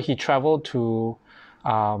 So he traveled to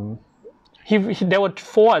there were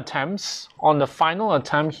 4 attempts. On the final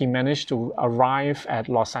attempt, he managed to arrive at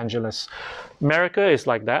Los Angeles. America is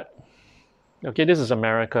like that. Okay, this is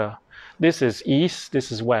America. This is east,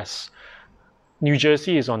 this is west. New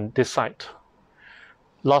Jersey is on this side.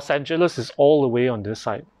 Los Angeles is all the way on this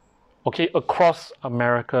side. Okay, across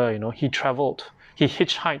America, he traveled. He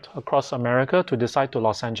hitchhiked across America to decide to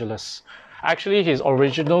Los Angeles. Actually, his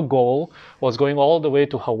original goal was going all the way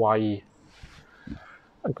to Hawaii.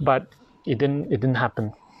 But it didn't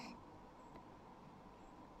happen.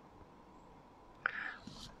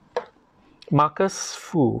 Marcus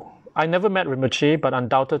Fu. I never met Rinpoche, but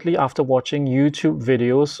undoubtedly after watching YouTube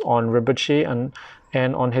videos on Rinpoche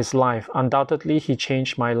and on his life, undoubtedly he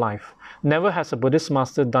changed my life. Never has a Buddhist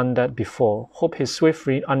master done that before. Hope his swift,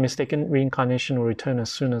 unmistaken reincarnation will return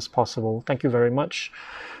as soon as possible. Thank you very much.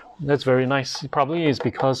 That's very nice. It probably is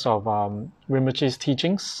because of Rinpoche's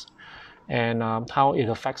teachings and how it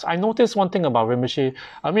affects. I noticed one thing about Rinpoche.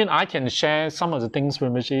 I mean, I can share some of the things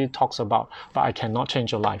Rinpoche talks about, but I cannot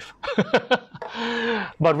change your life.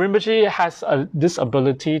 But Rinpoche has this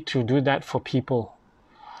ability to do that for people.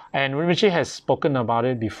 And Rinpoche has spoken about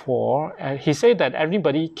it before. He said that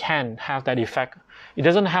everybody can have that effect. It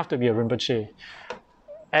doesn't have to be a Rinpoche.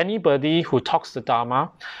 Anybody who talks the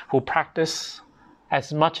Dharma, who practice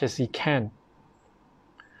as much as he can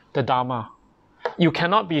the Dharma. You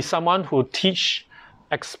cannot be someone who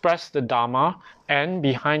express the Dharma, and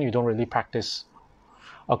behind you don't really practice.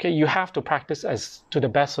 Okay, you have to practice as to the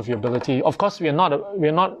best of your ability. Of course, we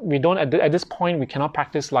don't at this point we cannot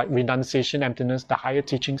practice like renunciation, emptiness, the higher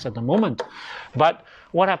teachings at the moment. But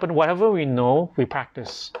what happened? Whatever we know, we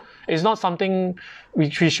practice. It's not something we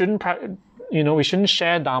shouldn't. We shouldn't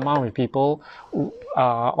share Dharma with people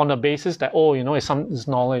on the basis that it's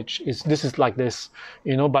knowledge. This is like this,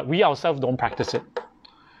 But we ourselves don't practice it.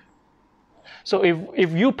 So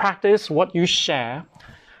if you practice what you share,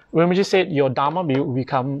 Rinpoche said your Dharma will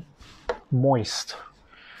become moist.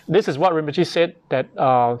 This is what Rinpoche said that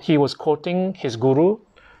he was quoting his guru,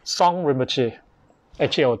 Song Rinpoche.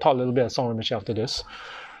 Actually, I will talk a little bit of Song Rinpoche after this.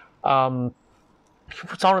 Song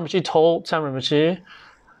Rinpoche told Tsem Rinpoche,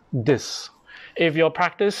 this. If you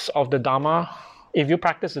practice the Dharma,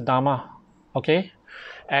 okay,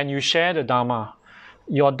 and you share the Dharma,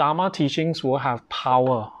 your Dharma teachings will have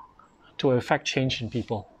power to affect change in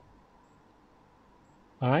people.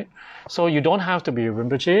 All right? So you don't have to be a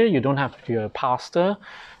Rinpoche, you don't have to be a pastor,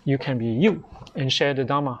 you can be you and share the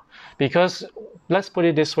Dharma. Because let's put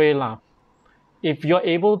it this way, if you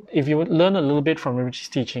learn a little bit from Rinpoche's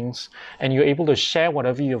teachings and you're able to share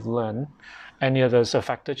whatever you've learned and it has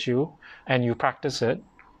affected you and you practice it,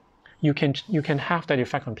 you can have that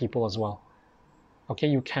effect on people as well. Okay,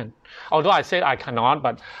 you can. Although I said I cannot,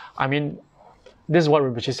 but I mean, this is what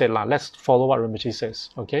Rinpoche said. Let's follow what Rinpoche says.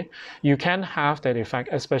 Okay, you can have that effect,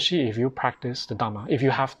 especially if you practice the Dharma, if you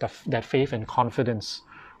have that faith and confidence.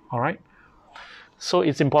 All right. So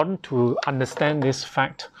it's important to understand this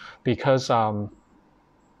fact because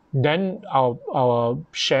then our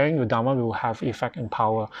sharing the Dharma will have effect and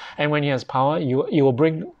power. And when it has power, you will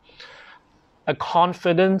bring a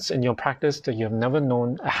confidence in your practice that you have never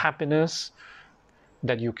known, a happiness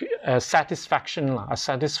that a satisfaction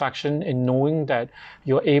in knowing that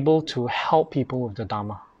you're able to help people with the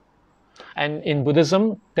Dharma. And in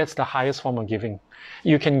Buddhism, that's the highest form of giving.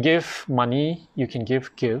 You can give money, you can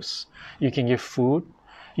give gifts, you can give food,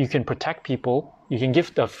 you can protect people, you can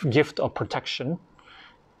give the gift of protection.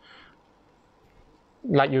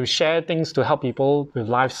 Like you share things to help people with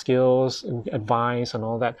life skills, advice and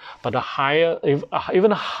all that. But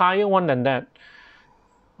even a higher one than that,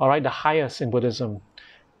 all right, the highest in Buddhism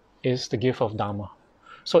is the gift of Dharma.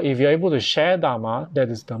 So if you're able to share Dharma, that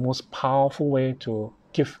is the most powerful way to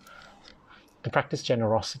give, to practice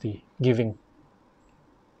generosity, giving.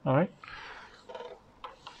 All right.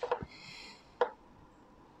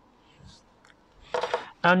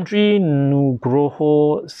 Andri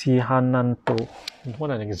Nugroho Sihananto.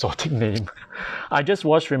 What an exotic name. I just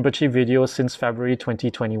watched Rinpoche videos since February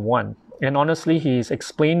 2021. And honestly, he's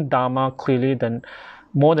explained Dharma clearly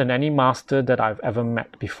more than any master that I've ever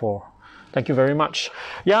met before. Thank you very much.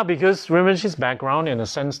 Yeah, because Rinpoche's background, in a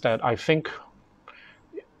sense that I think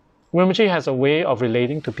Rinpoche has a way of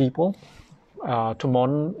relating to people, to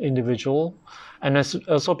modern individual. And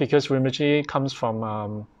also because Rinpoche comes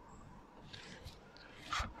from...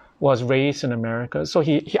 was raised in America. So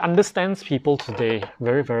he understands people today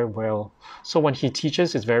very, very well. So when he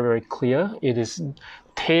teaches, it's very, very clear. It is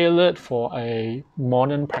tailored for a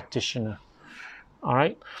modern practitioner. All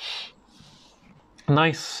right.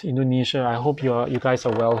 Nice, Indonesia. I hope you guys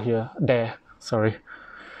are well there. Sorry.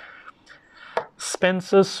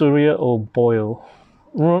 Spencer Surya O'Boyle.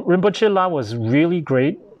 Rinpoche La was really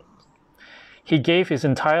great. He gave his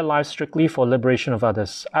entire life strictly for liberation of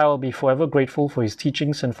others. I will be forever grateful for his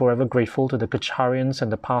teachings and forever grateful to the Kecharians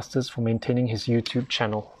and the pastors for maintaining his YouTube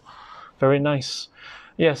channel. Very nice.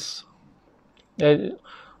 Yes.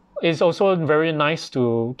 It's also very nice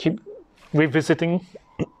to keep revisiting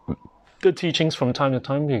the teachings from time to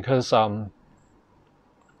time because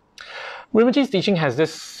Rinpoche's teaching has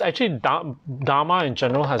this, actually Dharma in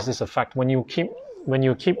general has this effect. When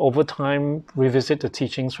you keep over time, revisit the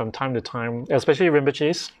teachings from time to time, especially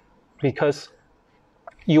Rinpoche's, because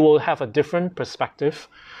you will have a different perspective.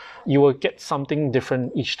 You will get something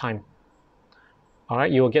different each time. All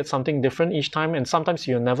right, you will get something different each time, and sometimes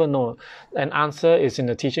you'll never know. An answer is in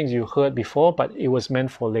the teachings you heard before, but it was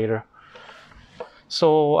meant for later.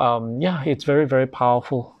 So yeah, it's very, very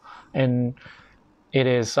powerful, and it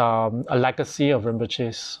is a legacy of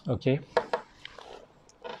Rinpoche's. Okay.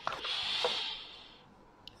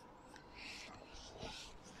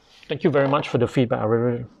 Thank you very much for the feedback. I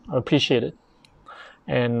really appreciate it.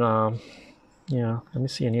 And yeah, let me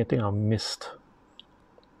see anything I missed.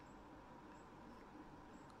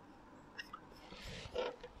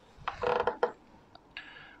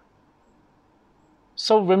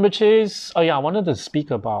 So Rinpoche's, I wanted to speak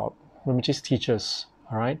about Rinpoche's teachers.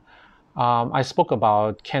 All right. I spoke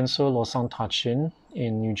about Khenso Losang Tachin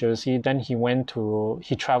in New Jersey. Then he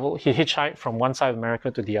hitchhiked from one side of America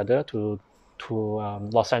to the other to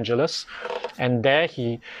Los Angeles, and there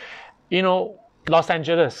Los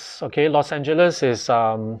Angeles is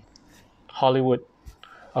Hollywood.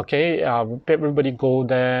 Okay, everybody go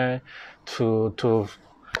there to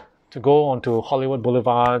go onto Hollywood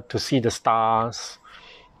Boulevard to see the stars,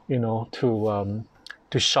 to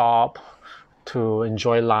shop, to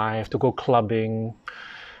enjoy life, to go clubbing.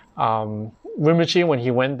 Rinpoche, when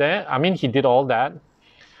he went there, he did all that.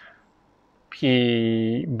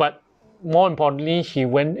 But more importantly, he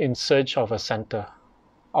went in search of a center,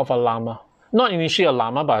 of a Lama. Not initially a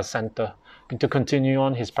Lama, but a center to continue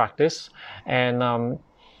on his practice. And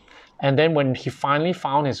then when he finally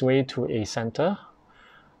found his way to a center,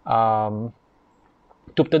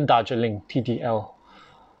 Tupten Darjeeling, TDL,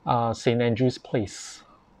 St. Andrew's Place.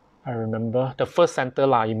 I remember the first center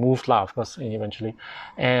he moved of course eventually,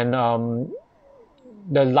 and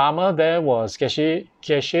the Lama there was Geshe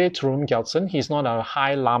Trungpa Gyaltsen. He's not a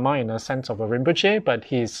high Lama in a sense of a Rinpoche, but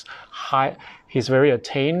he's very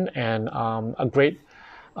attained and a great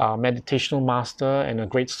meditational master and a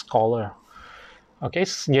great scholar. Okay,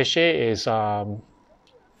 Geshe is a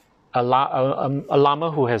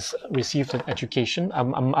Lama who has received an education,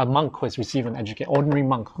 a monk who has received an education, ordinary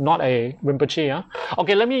monk, not a Rinpoche. Yeah?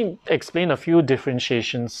 Okay, let me explain a few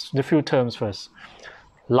differentiations, the few terms first.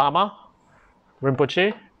 Lama,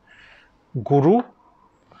 Rinpoche, Guru,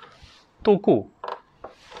 Tuku.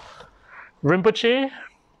 Rinpoche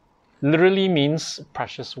literally means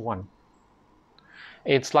precious one.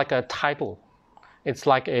 It's like a title. It's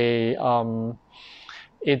like a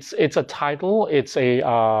it's a title. It's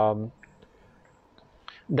a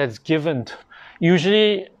that's given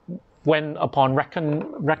usually when upon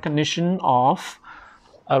recognition of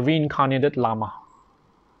a reincarnated Lama,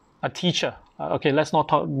 a teacher. Okay, let's not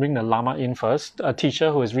bring the Lama in first. A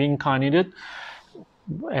teacher who is reincarnated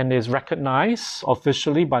and is recognized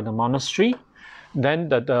officially by the monastery, then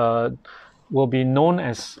that will be known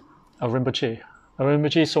as a Rinpoche. A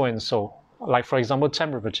Rinpoche so and so. Like for example,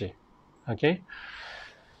 Tsem Rinpoche. Okay,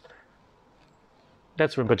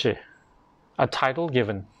 that's Rinpoche, a title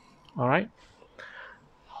given. All right.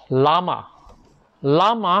 Lama.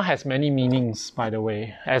 Lama has many meanings, by the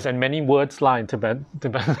way, as in many words in Tibet.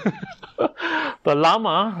 But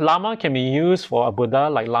Lama can be used for a Buddha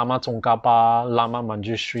like Lama Tsongkhapa, Lama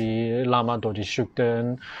Manjushri, Lama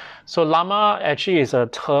Dodishukden. So Lama actually is a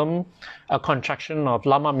term, a contraction of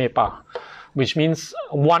Lama Mepa, which means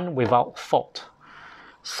one without fault.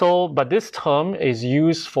 So, but this term is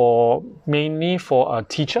used mainly for a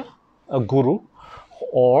teacher, a guru,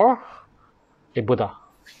 or a Buddha.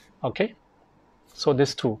 Okay? So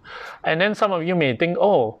these two. And then some of you may think,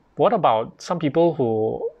 oh, what about some people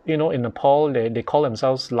who, in Nepal, they call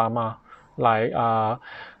themselves Lama, like,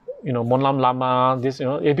 Monlam Lama,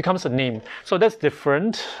 it becomes a name. So that's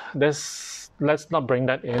different. Let's not bring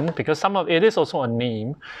that in because it is also a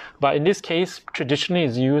name. But in this case, traditionally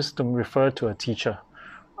it's used to refer to a teacher.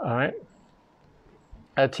 All right,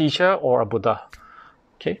 a teacher or a Buddha.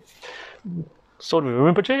 Okay, so the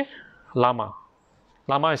Rinpoche, Lama.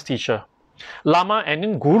 Lama is teacher. Lama and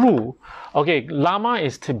then Guru. Okay, Lama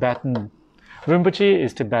is Tibetan. Rinpoche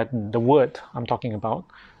is Tibetan. The word I'm talking about,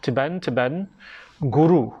 Tibetan.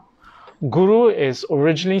 Guru. Guru is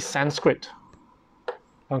originally Sanskrit.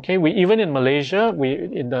 Okay, we even in Malaysia,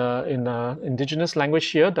 in the indigenous language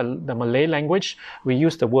here, the Malay language, we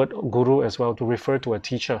use the word guru as well to refer to a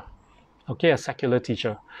teacher. Okay, a secular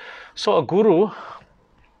teacher. So a guru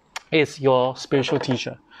is your spiritual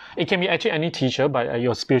teacher. It can be actually any teacher, but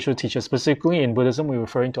your spiritual teacher. Specifically in Buddhism, we're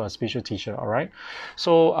referring to a spiritual teacher. All right.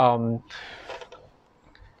 So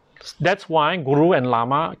that's why guru and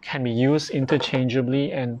lama can be used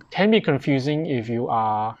interchangeably and can be confusing if you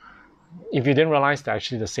didn't realize they're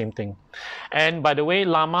actually the same thing. And by the way,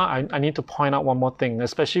 Lama, I need to point out one more thing,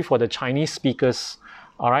 especially for the Chinese speakers.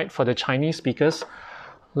 All right, for the Chinese speakers,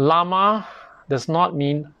 Lama does not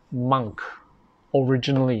mean monk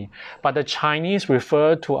originally, but the Chinese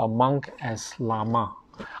refer to a monk as Lama.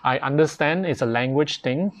 I understand it's a language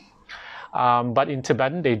thing, but in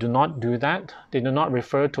Tibetan, they do not do that. They do not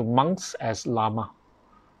refer to monks as Lama.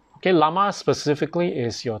 Okay, Lama specifically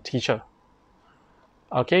is your teacher.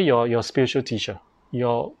 Okay, your spiritual teacher,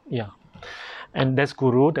 and that's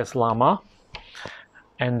Guru, that's Lama,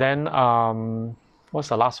 and then what's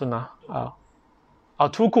the last one?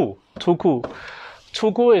 Tuku.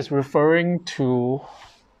 Tuku is referring to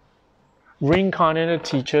reincarnated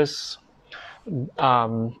teachers.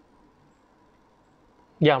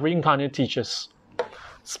 Reincarnated teachers,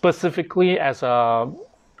 specifically as a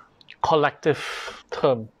collective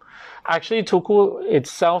term. Actually, Tuku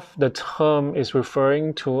itself, the term is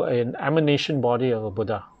referring to an emanation body of a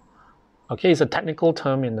Buddha. Okay, it's a technical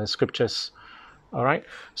term in the scriptures. All right,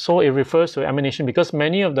 so it refers to emanation because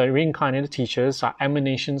many of the reincarnated teachers are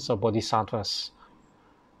emanations of bodhisattvas.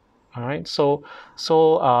 All right, so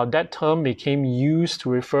that term became used to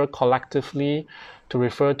refer collectively to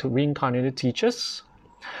refer to reincarnated teachers,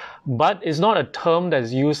 but it's not a term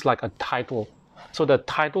that's used like a title. So the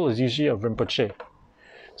title is usually a Rinpoche.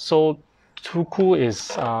 So Tuku is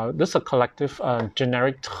this is a collective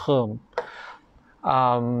generic term.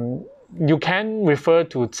 You can refer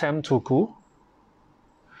to Tsem Tuku,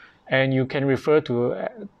 and you can refer to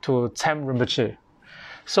Tsem Rinpoche.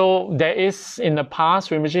 So there is in the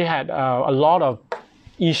past, Rinpoche had a lot of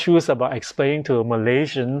issues about explaining to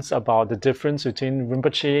Malaysians about the difference between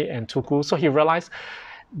Rinpoche and Tuku. So he realized,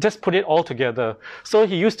 just put it all together. So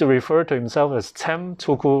he used to refer to himself as Tsem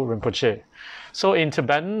Tuku Rinpoche. So in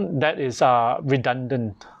Tibetan, that is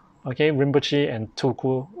redundant. Okay, Rinpoche and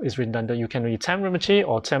Tuku is redundant. You can read Tsem Rinpoche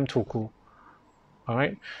or Tsem Tuku. All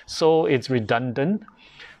right, so it's redundant.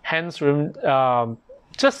 Hence,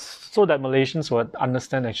 just so that Malaysians would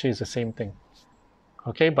understand, actually, it's the same thing.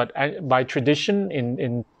 Okay, but by tradition,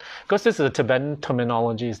 because this is a Tibetan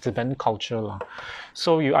terminology, it's Tibetan culture,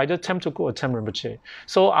 so you either Tsem Tuku or Tsem Rinpoche.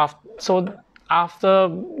 So after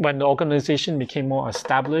when the organization became more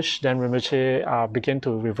established, then Rinpoche began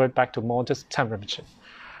to revert back to more just Tsem Rinpoche.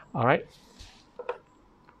 All right.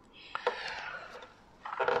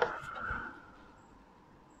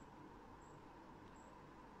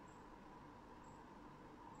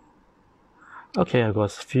 Okay, I got a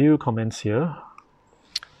few comments here.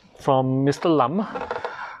 From Mr. Lam,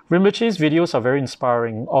 Rinpoche's videos are very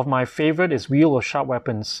inspiring. Of my favorite is Wheel of Sharp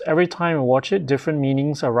Weapons. Every time I watch it, different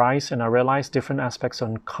meanings arise and I realize different aspects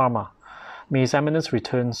on karma. May His Eminence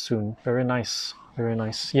return soon. Very nice, very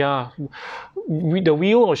nice. Yeah, the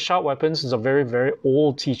Wheel of Sharp Weapons is a very, very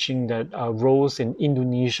old teaching that rose in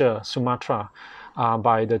Indonesia, Sumatra,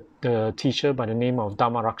 by the teacher by the name of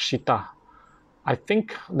Dharma Rakshita. I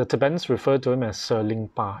think the Tibetans refer to him as Sir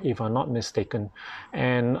Lingpa, if I'm not mistaken.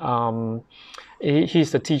 And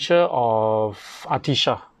he's the teacher of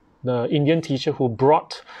Atisha, the Indian teacher who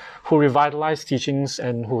revitalized teachings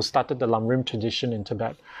and who started the Lamrim tradition in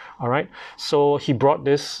Tibet. All right. So he brought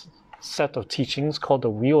this set of teachings called the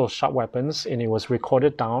Wheel of Sharp Weapons, and it was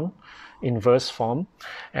recorded down in verse form.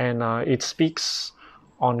 And it speaks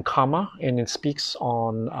on karma, and it speaks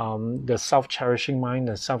on the self-cherishing mind,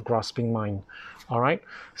 the self-grasping mind. All right,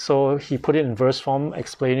 so he put it in verse form,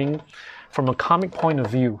 explaining from a karmic point of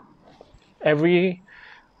view, every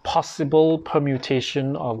possible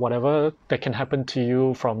permutation of whatever that can happen to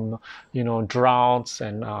you, from droughts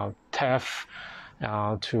and theft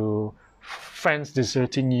to friends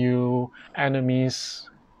deserting you, enemies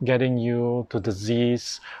getting you, to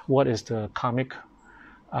disease. What is the karmic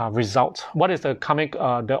result? What is the karmic,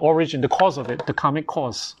 the origin, the cause of it, the karmic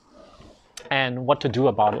cause, and what to do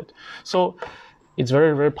about it? So it's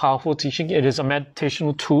very, very powerful teaching. It is a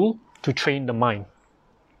meditational tool to train the mind.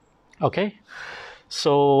 Okay?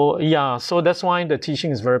 So yeah, so that's why the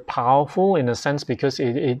teaching is very powerful in a sense, because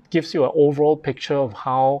it gives you an overall picture of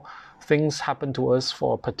how things happen to us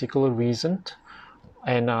for a particular reason,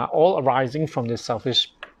 and all arising from this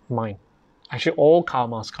selfish mind. Actually, all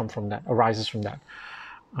karmas come from that, arises from that.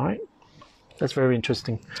 All right, that's very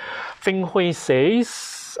interesting. Feng Hui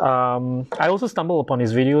says, I also stumbled upon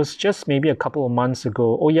his videos just maybe a couple of months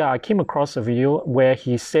ago. Oh yeah, I came across a video where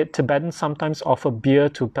he said Tibetans sometimes offer beer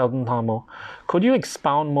to Pelton Tamo. Could you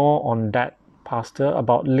expound more on that, Pastor,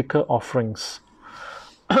 about liquor offerings?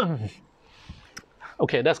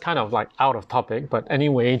 Okay, that's kind of like out of topic, but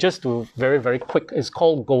anyway, just to very, very quick, it's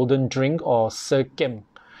called golden drink or Sirkim.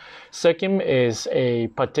 Sirkim is a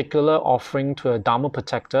particular offering to a Dharma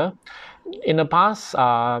protector. In the past,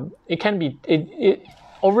 it can be,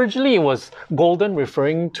 originally it was golden,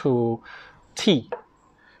 referring to tea,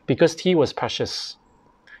 because tea was precious.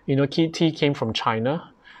 Tea came from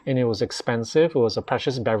China and it was expensive. It was a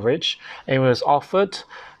precious beverage, and it was offered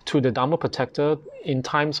to the Dharma protector in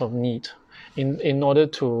times of need, in order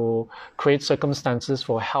to create circumstances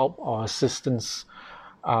for help or assistance,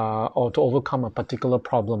 or to overcome a particular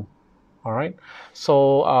problem. All right,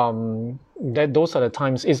 so those are the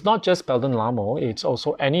times. It's not just Pelton Lamo; it's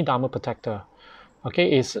also any Dharma protector.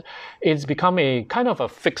 Okay, it's become a kind of a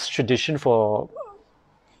fixed tradition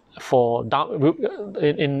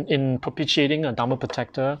in propitiating a Dharma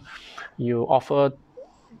protector. You offer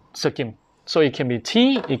Sirkim, so it can be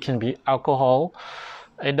tea, it can be alcohol.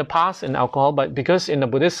 In the past, in alcohol, but because in the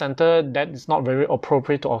Buddhist center that is not very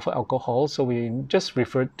appropriate to offer alcohol, so we just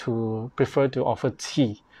prefer to offer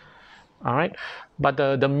tea. All right, but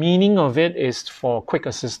the meaning of it is for quick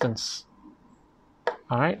assistance.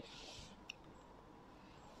 All right.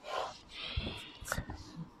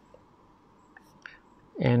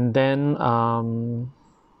 And then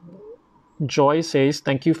Joy says,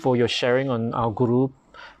 thank you for your sharing on our Guru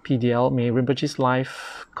PDL. May Rinpoche's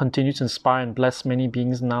life continue to inspire and bless many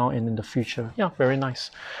beings now and in the future. Yeah, very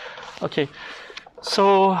nice. Okay,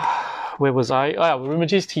 so where was I?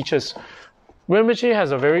 Rinpoche's teachers. Rinpoche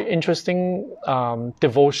has a very interesting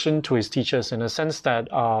devotion to his teachers, in a sense that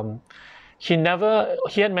he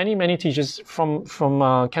had many teachers from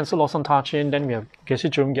Khyentse Losang Tachin, then we have Geshe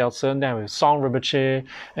Jerome Gyaltsen, then we have Song Rinpoche,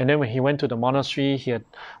 and then when he went to the monastery, he had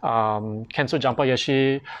Khyentse Jampa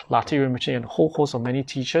Yeshe, Lati Rinpoche, and a whole host of many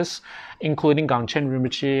teachers, including Gangchen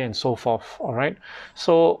Rinpoche and so forth, all right?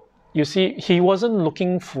 So you see, he wasn't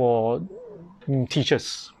looking for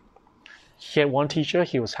teachers. He had one teacher,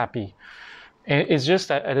 he was happy. And it's just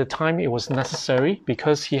that at the time it was necessary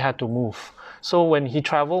because he had to move. So when he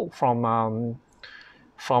traveled from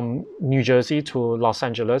New Jersey to Los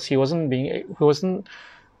Angeles, he wasn't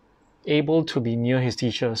able to be near his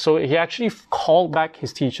teacher. So he actually called back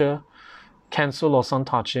his teacher, Khyentse Losang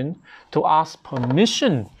Tachin, to ask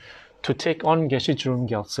permission to take on Geshe Jerome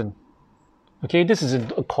Gyaltsen. Okay, this is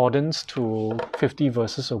in accordance to 50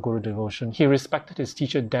 verses of Guru devotion. He respected his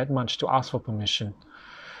teacher that much to ask for permission.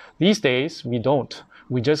 These days, we don't.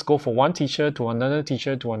 We just go for one teacher to another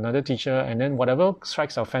teacher to another teacher, and then whatever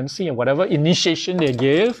strikes our fancy and whatever initiation they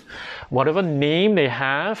give, whatever name they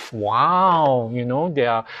have, wow, you know, they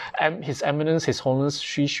are His Eminence, His Holiness,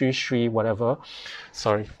 Shri, whatever.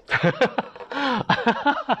 Sorry.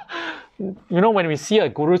 You know, when we see a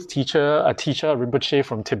guru's teacher, a Rinpoche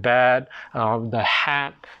from Tibet, the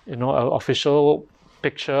hat, you know, an official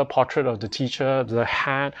picture, portrait of the teacher, the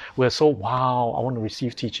hat, we're so, wow, I want to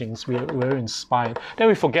receive teachings. We're inspired. Then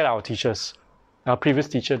we forget our teachers, our previous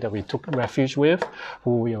teacher that we took refuge with,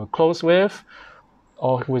 who we were close with,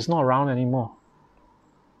 or who is not around anymore.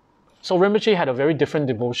 So Rinpoche had a very different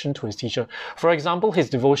devotion to his teacher. For example, his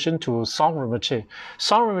devotion to Song Rinpoche.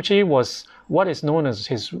 Song Rinpoche was what is known as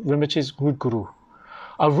his Rinpoche's root guru.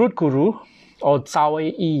 A root guru, or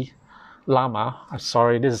Tsawei Lama, I'm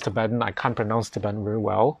sorry, this is Tibetan, I can't pronounce Tibetan very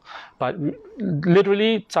well, but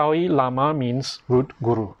literally Tsawei Lama means root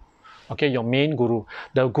guru. Okay, your main guru.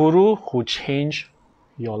 The guru who changed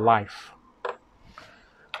your life,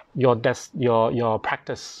 your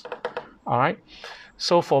practice. All right.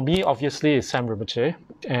 So for me, obviously, it's Tsem Rinpoche,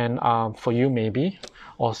 and for you maybe,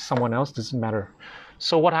 or someone else, doesn't matter.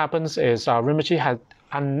 So what happens is Rinpoche had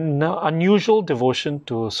an unusual devotion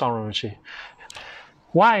to Song Rinpoche.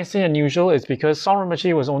 Why I say unusual is because Song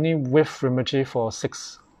Rinpoche was only with Rinpoche for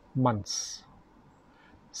 6 months.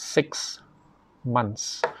 6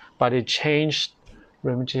 months. But it changed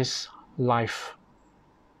Rinpoche's life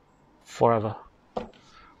forever.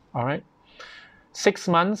 All right. 6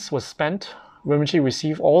 months was spent. Rinpoche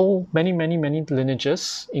received many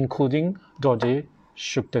lineages, including Dorje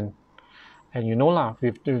Shukden. And you know lah,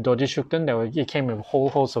 with Dorje Shukden, it came with a whole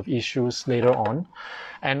host of issues later on.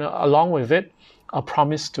 And along with it, a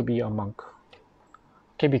promise to be a monk.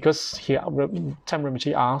 Okay, because Tsem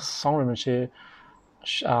Rinpoche asked Song Rinpoche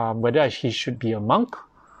whether he should be a monk,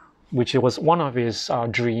 which was one of his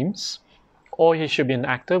dreams, or he should be an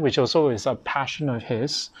actor, which also is a passion of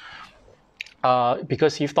his,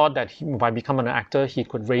 because he thought that by becoming an actor, he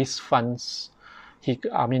could raise funds. He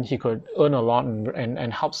could earn a lot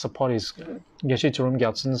and help support his Geshe Jerome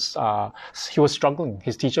Gyaltsen's. He was struggling.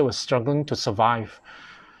 His teacher was struggling to survive.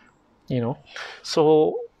 You know,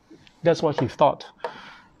 so that's what he thought.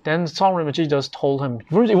 Then Song Rinpoche just told him,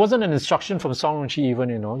 it wasn't an instruction from Song Rinpoche even,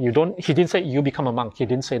 you know, he didn't say you become a monk. He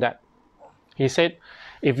didn't say that. He said,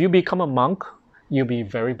 if you become a monk, you'll be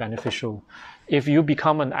very beneficial. If you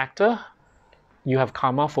become an actor, you have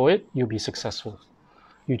karma for it, you'll be successful.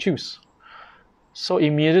 You choose. So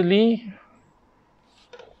immediately,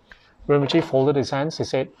 Rinpoche folded his hands. He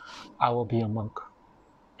said, I will be a monk.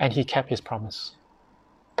 And he kept his promise.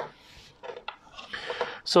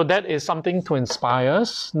 So that is something to inspire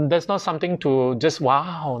us. That's not something to just,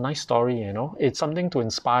 wow, nice story, you know. It's something to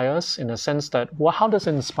inspire us in a sense that, well, how does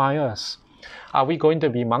it inspire us? Are we going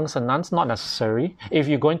to be monks and nuns? Not necessary. If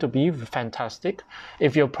you're going to be, fantastic.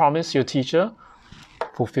 If you promise your teacher,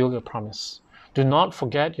 fulfill your promise. Do not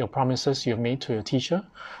forget your promises you've made to your teacher.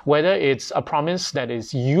 Whether it's a promise that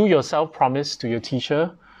is you yourself promised to your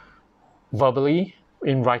teacher verbally,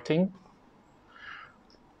 in writing,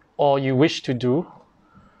 or you wish to do,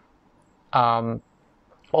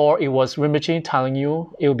 or it was Rinpoche telling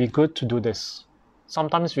you it would be good to do this.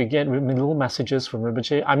 Sometimes we get little messages from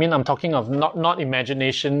Rinpoche. I mean, I'm talking of not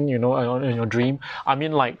imagination, you know, in your dream. I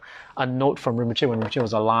mean like a note from Rinpoche when Rinpoche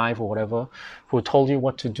was alive or whatever, who told you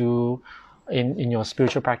what to do in your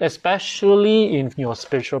spiritual practice, especially in your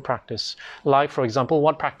spiritual practice. Like, for example,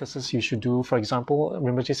 what practices you should do. For example,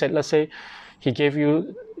 Rinpoche said, let's say he gave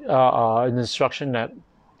you an instruction that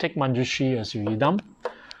take Manjushri as your yidam,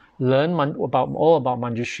 learn all about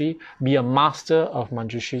Manjushri, be a master of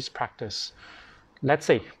Manjushri's practice. Let's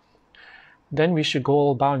say, then we should go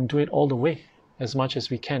about and do it all the way, as much as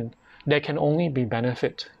we can. There can only be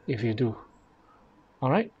benefit if you do.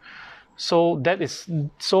 All right? So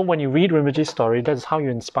when you read Rinpoche's story, that's how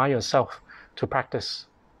you inspire yourself to practice.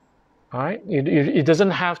 All right? It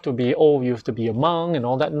doesn't have to be, oh, you have to be a monk and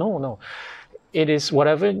all that. No. It is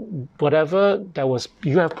whatever that was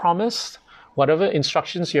you have promised, whatever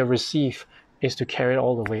instructions you have received, is to carry it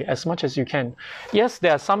all the way as much as you can. Yes,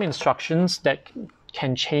 there are some instructions that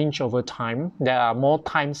can change over time. That are more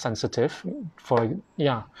time sensitive.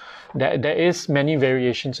 There is many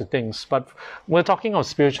variations of things, but we're talking of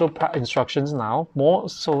spiritual instructions now, more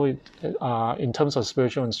so in terms of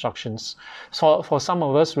spiritual instructions. So for some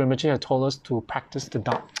of us, Rinpoche had told us to practice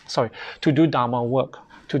to do Dharma work,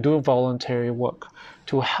 to do voluntary work,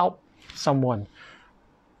 to help someone,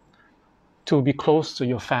 to be close to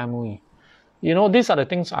your family. These are the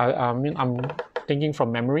things I'm thinking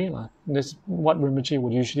from memory. This is what Rinpoche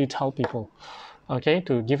would usually tell people. Okay,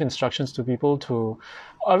 to give instructions to people.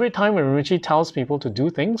 Every time when Rinpoche tells people to do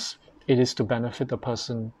things, it is to benefit the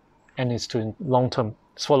person, and it's to long term.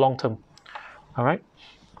 It's for long term. All right.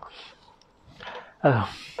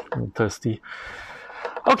 I'm thirsty.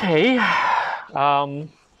 Okay.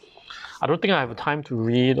 I don't think I have time to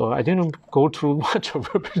read, or I didn't go through much of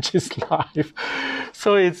Rinpoche's life.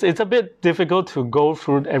 So it's a bit difficult to go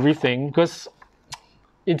through everything, because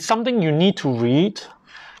it's something you need to read.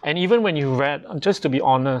 And even when you read, just to be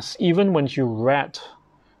honest, even when you read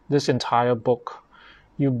this entire book,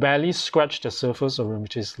 you barely scratch the surface of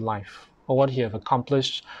Rinpoche's life, or what he has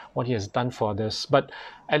accomplished, what he has done for others. But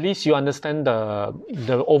at least you understand the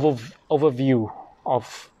overview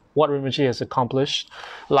of what Rinpoche has accomplished.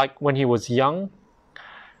 Like when he was young,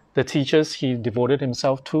 the teachers he devoted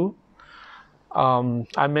himself to.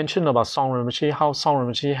 I mentioned about Song Rinpoche, how Song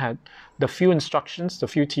Rinpoche had the few instructions, the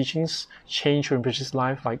few teachings changed Rinpoche's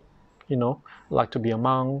life, like to be a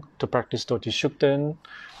monk, to practice Doti Shukden,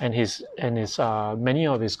 and his many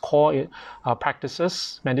of his core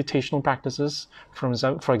practices, meditational practices,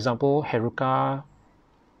 for example, Heruka,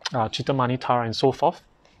 Chittamanitara, and so forth,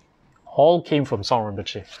 all came from Song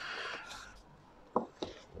Rinpoche.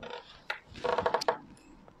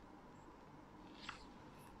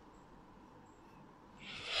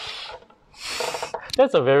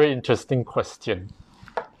 That's a very interesting question.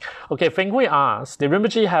 Okay, Feng Hui asks, did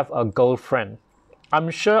Rinpoche have a girlfriend? I'm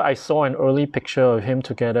sure I saw an early picture of him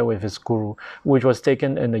together with his guru, which was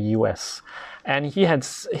taken in the US. And he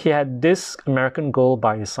had this American girl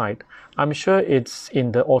by his side. I'm sure it's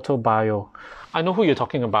in the auto bio. I know who you're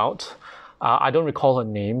talking about. I don't recall her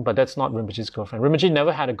name, but that's not Rinpoche's girlfriend. Rinpoche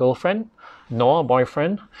never had a girlfriend, nor a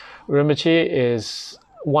boyfriend. Rinpoche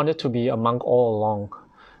wanted to be a monk all along.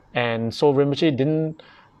 And so Rinpoche didn't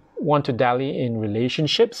want to dally in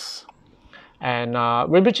relationships. And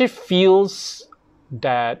Rinpoche feels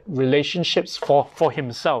that relationships for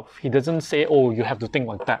himself, he doesn't say, oh, you have to think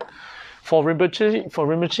like that. For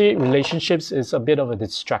Rinpoche, relationships is a bit of a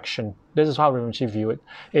distraction. This is how Rinpoche view it.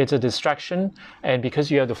 It's a distraction, and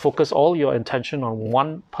because you have to focus all your attention on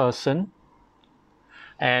one person,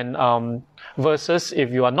 and versus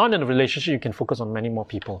if you are not in a relationship, you can focus on many more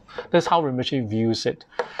people. That's how Rinpoche views it.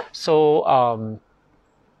 So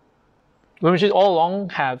Rinpoche all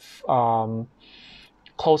along have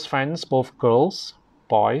close friends, both girls,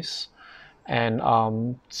 boys, and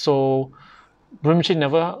so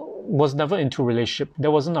Rinpoche was never into relationship.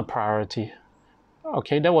 There wasn't a priority.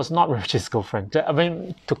 Okay, that was not Rinpoche's girlfriend. I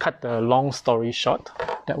mean, to cut the long story short,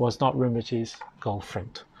 that was not Rinpoche's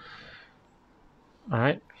girlfriend. All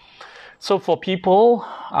right. So for people,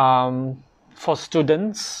 for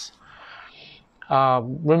students,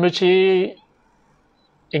 Rinpoche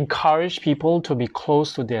encouraged people to be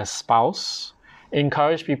close to their spouse,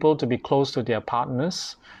 encourage people to be close to their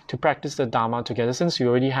partners, to practice the Dharma together. Since you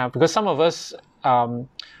already have, because some of us,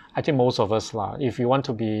 I think most of us, if you want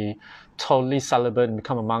to be totally celibate and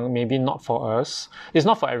become a monk, maybe not for us. It's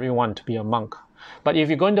not for everyone to be a monk. But if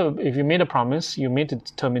you made a promise, you made a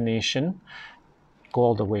determination, go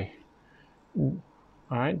all the way. All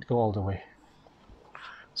right, go all the way.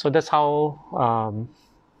 So that's how.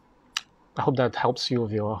 I hope that helps you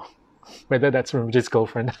with your whether that's Rinpoche's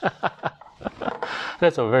girlfriend.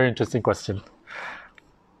 That's a very interesting question.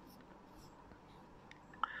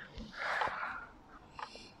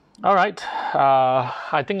 All right,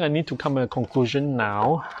 I think I need to come to a conclusion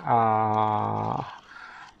now.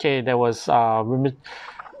 Okay, there was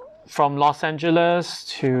from Los Angeles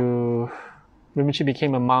to Rinpoche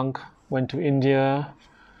became a monk, went to India.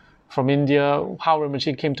 From India, how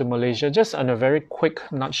Rinpoche came to Malaysia, just in a very quick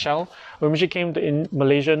nutshell. Rinpoche came to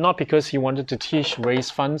Malaysia not because he wanted to raise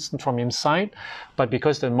funds from inside, but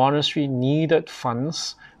because the monastery needed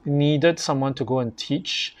funds, needed someone to go and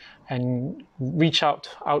teach, and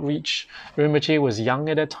outreach. Rinpoche was young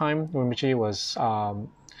at that time. Rinpoche was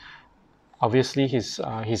obviously he's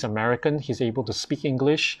American. He's able to speak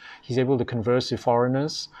English. He's able to converse with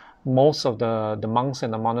foreigners. Most of the monks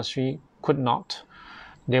in the monastery could not.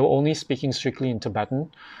 They were only speaking strictly in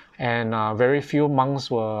Tibetan, and very few monks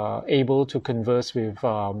were able to converse with,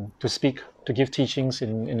 to give teachings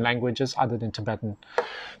in languages other than Tibetan.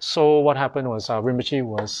 So what happened was Rinpoche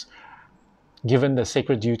was given the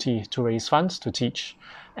sacred duty to raise funds to teach,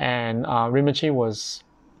 and Rinpoche was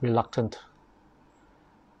reluctant.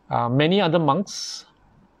 Many other monks,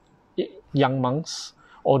 young monks,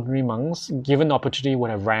 ordinary monks, given the opportunity,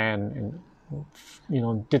 would have ran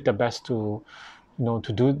and did their best to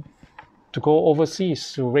go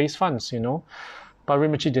overseas to raise funds, but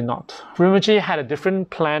Rinpoche did not. Rinpoche had a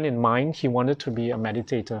different plan in mind. He wanted to be a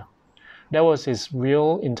meditator. That was his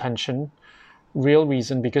real intention, real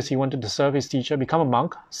reason, because he wanted to serve his teacher, become a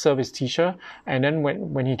monk, serve his teacher, and then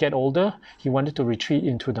when he get older, he wanted to retreat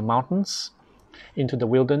into the mountains, into the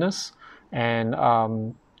wilderness, and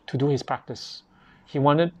to do his practice. He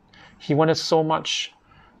wanted so much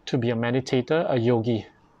to be a meditator, a yogi,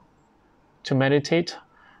 to meditate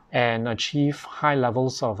and achieve high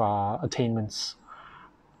levels of attainments.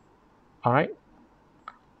 All right.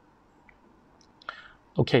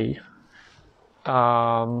 Okay.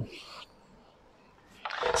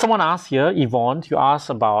 Someone asked here, Yvonne, you asked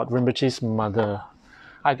about Rinpoche's mother.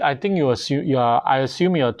 I think I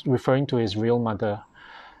assume you're referring to his real mother.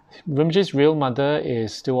 Rinpoche's real mother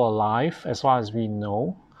is still alive, as far as we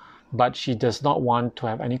know, but she does not want to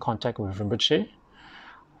have any contact with Rinpoche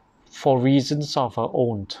for reasons of her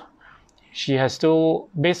own. She has still,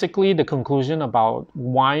 basically the conclusion about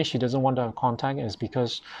why she doesn't want to have contact is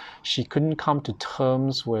because she couldn't come to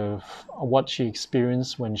terms with what she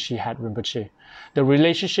experienced when she had Rinpoche. The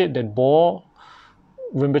relationship that bore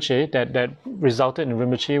Rinpoche, that resulted in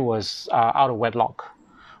Rinpoche, was out of wedlock.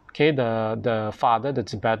 Okay, the father, the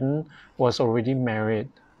Tibetan, was already married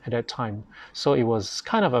at that time. So it was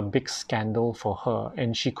kind of a big scandal for her,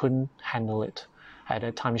 and she couldn't handle it. At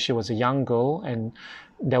that time, she was a young girl, and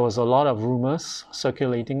there was a lot of rumors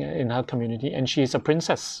circulating in her community, and she is a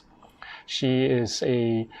princess. She is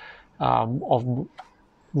of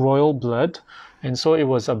royal blood, and so it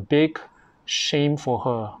was a big shame for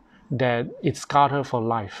her that it scarred her for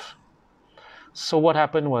life. So what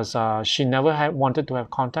happened was she never wanted to have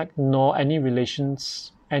contact, nor any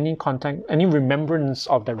relations, any contact, any remembrance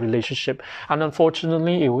of that relationship, and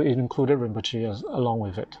unfortunately, it included Rinpoche along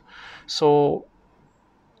with it. So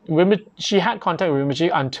she had contact with Rinpoche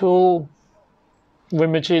until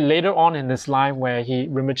Rinpoche later on in his life, where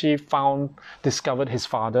Rinpoche discovered his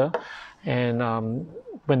father, and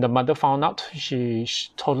when the mother found out, she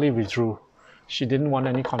totally withdrew. She didn't want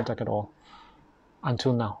any contact at all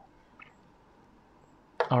until now.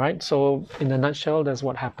 All right, so in a nutshell, that's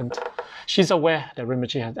what happened. She's aware that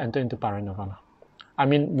Rinpoche has entered into parinirvana. I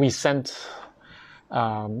mean, we sent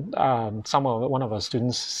one of our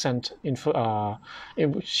students sent info.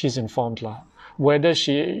 She's informed lah. Whether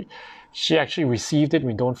she actually received it,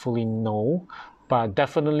 we don't fully know, but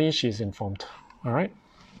definitely she's informed. All right.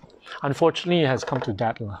 Unfortunately, it has come to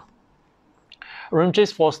that lah.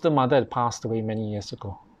 Rinpoche's foster mother had passed away many years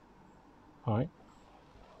ago. All right.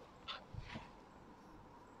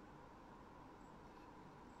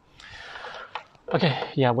 Okay,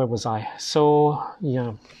 yeah, where was I? So,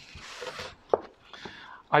 yeah.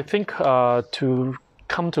 I think to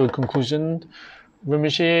come to a conclusion,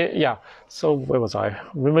 Rinpoche, yeah, so where was I?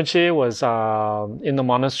 Rinpoche was in the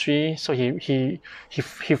monastery, so he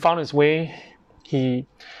found his way. He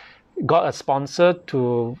got a sponsor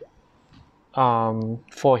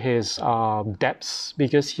for his debts,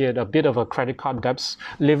 because he had a bit of a credit card debts.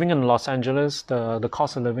 Living in Los Angeles, the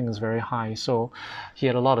cost of living is very high, so he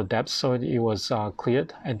had a lot of debts, so it was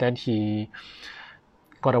cleared, and then he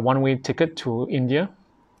got a one-way ticket to India.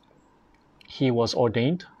 He was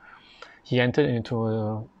ordained. He entered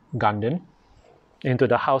into Ganden, into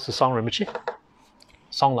the house of Song Rinpoche,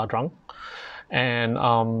 Song Ladrang, and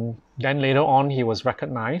then later on he was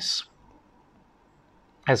recognized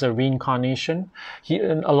as a reincarnation.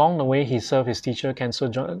 Along the way, he served his teacher, Khenso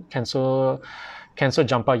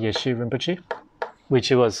Jampa Yeshe Rinpoche,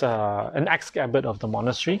 which was an ex-abbot of the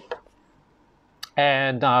monastery,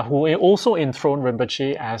 and who also enthroned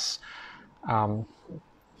Rinpoche as Tsem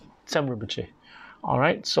Rinpoche. All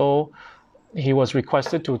right, so he was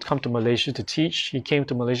requested to come to Malaysia to teach. He came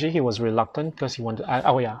to Malaysia. He was reluctant because he wanted.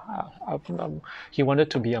 He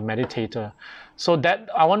wanted to be a meditator. So that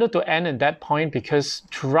I wanted to end at that point, because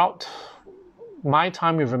throughout my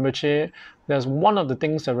time with Rinpoche, there's one of the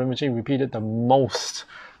things that Rinpoche repeated the most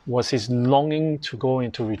was his longing to go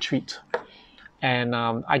into retreat. And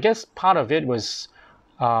I guess part of it was,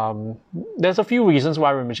 there's a few reasons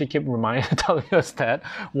why Rinpoche kept telling us that.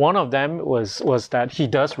 One of them was that he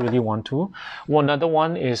does really want to. Another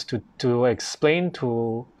one is to explain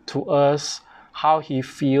to us how he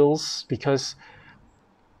feels, because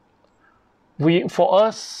for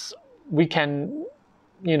us, and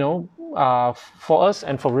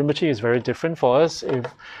for Rinpoche is very different. For us, if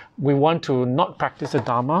we want to not practice the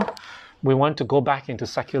Dharma, we want to go back into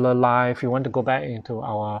secular life, we want to go back into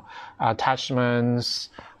our attachments,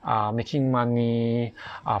 making money,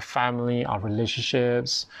 our family, our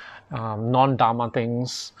relationships, non-Dharma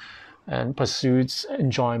things, and pursuits,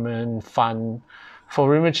 enjoyment, fun. For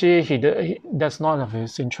Rinpoche, that's not of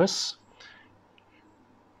his interests.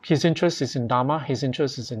 His interest is in Dharma, his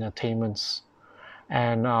interest is in attainments.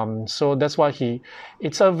 And so that's why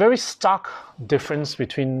it's a very stark difference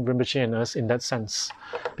between Rinpoche and us in that sense.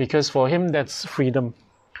 Because for him, that's freedom.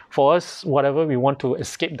 For us, whatever we want to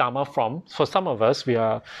escape Dharma from, for some of us,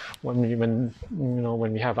 when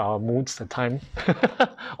we have our moods at time,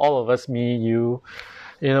 all of us, me, you,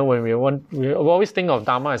 when we always think of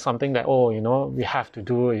Dharma as something that, we have to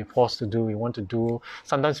do, we're forced to do, we want to do.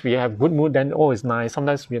 Sometimes we have good mood, then, it's nice.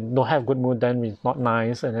 Sometimes we don't have good mood, then it's not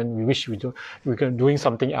nice, and then we wish we could doing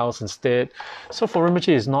something else instead. So for Rinpoche,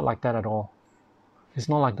 it's not like that at all. It's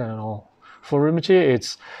not like that at all. For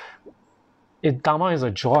Rinpoche, Dharma is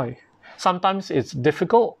a joy. Sometimes it's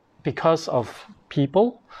difficult because of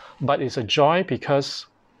people, but it's a joy because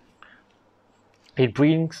it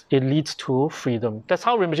leads to freedom. That's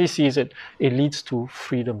how Rinpoche sees it. It leads to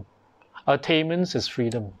freedom. Attainments is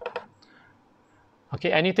freedom.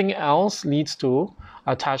 Okay, anything else leads to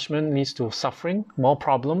attachment, leads to suffering, more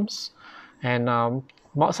problems. And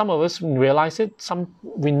some of us realize it,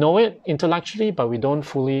 we know it intellectually, but we don't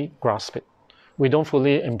fully grasp it. We don't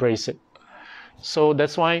fully embrace it. So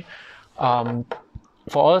that's why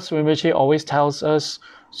for us, Rinpoche always tells us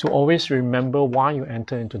to always remember why you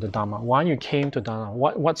enter into the Dharma, why you came to Dharma,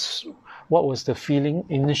 what was the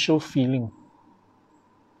initial feeling.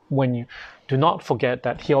 When you do not forget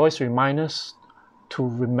that, he always reminds us to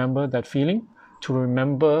remember that feeling, to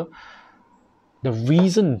remember the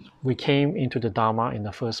reason we came into the Dharma in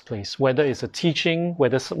the first place, whether it's a teaching,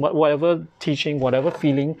 whatever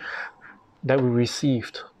feeling that we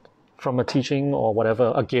received from a teaching or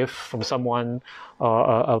whatever, a gift from someone, or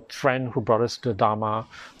a friend who brought us to the Dharma,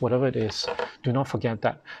 whatever it is, do not forget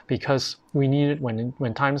that, because we need it when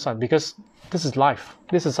times are, because this is life,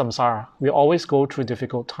 this is samsara. We always go through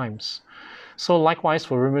difficult times. So likewise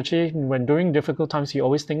for Rinpoche, when during difficult times, he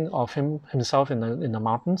always think of himself in the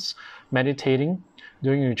mountains, meditating,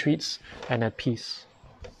 doing retreats, and at peace.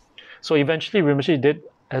 So eventually Rinpoche did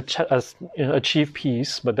achieve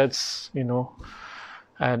peace, but that's,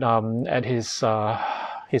 at his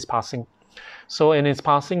passing. So in his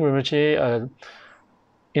passing, Rinpoche,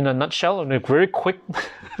 in a nutshell, in a very quick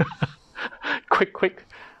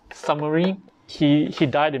summary, he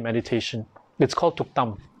died in meditation. It's called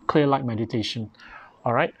Tuktam, clear light meditation.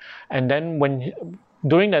 All right, and then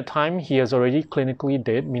during that time, he is already clinically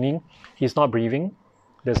dead, meaning he's not breathing,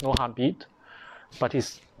 there's no heartbeat, but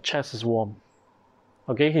his chest is warm.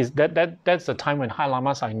 Okay, that's the time when high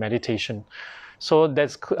lamas are in meditation. So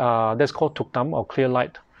that's called Tuktam, or clear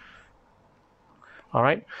light. All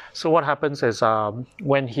right. So what happens is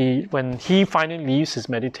when he finally leaves his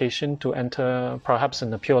meditation to enter perhaps in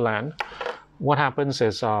the Pure Land, what happens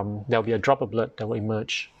is there'll be a drop of blood that will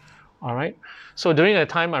emerge. All right. So during that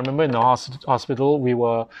time, I remember in the hospital,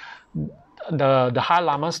 the high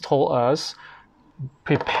lamas told us,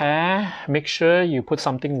 prepare, make sure you put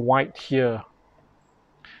something white here,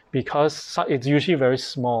 because it's usually very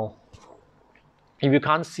small. If you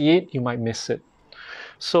can't see it, you might miss it.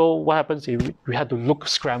 So what happens is we had to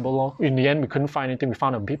scramble. In the end, we couldn't find anything. We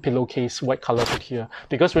found a big pillowcase, white color put here.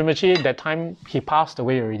 Because Rinpoche, at that time, he passed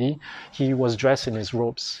away already. He was dressed in his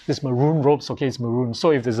robes. His maroon robes, okay, it's maroon.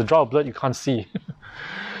 So if there's a drop of blood, you can't see.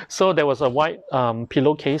 So there was a white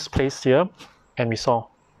pillowcase placed here, and we saw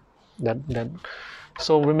that.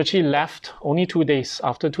 So Rinpoche left only 2 days.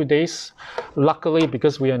 After 2 days, luckily,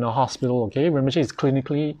 because we are in a hospital, okay, Rinpoche is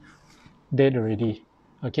clinically dead already.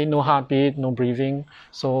 Okay, no heartbeat, no breathing.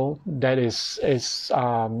 So that is there's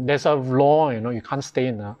a law, you can't stay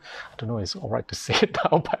in I don't know, it's all right to say it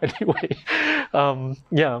now, but anyway,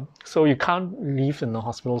 yeah. So you can't leave in the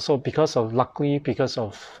hospital. So luckily because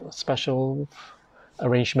of special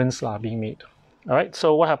arrangements being made. All right.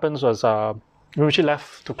 So what happens was Rinpoche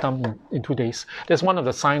left Tuktam in 2 days. That's one of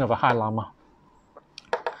the signs of a high lama.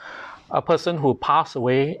 a person who passed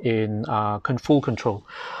away in full control.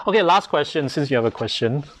 Okay, last question, since you have a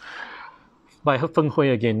question, by Feng Hui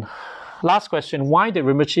again. Last question, why did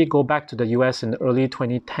Rinpoche go back to the US in the early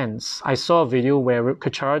 2010s? I saw a video where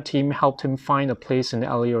Kechara team helped him find a place in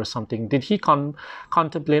LA or something. Did he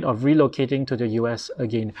contemplate of relocating to the US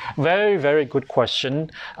again? Very, very good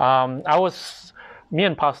question. Me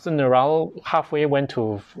and Pastor Neral halfway went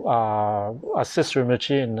to assist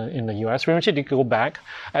Rinpoche in the US. Rinpoche did go back.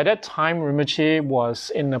 At that time, Rinpoche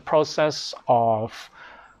was in the process of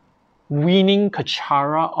weaning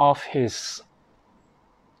Kechara off his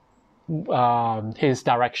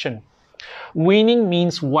direction. Weaning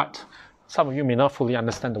means what? Some of you may not fully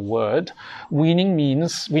understand the word.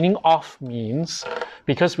 Weaning off means,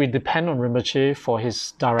 because we depend on Rinpoche for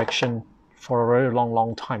his direction for a very long,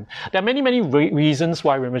 long time. There are many, many reasons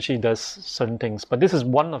why Rinpoche does certain things, but this is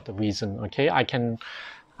one of the reasons, okay? I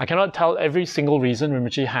cannot tell every single reason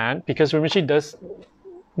Rinpoche had, because Rinpoche does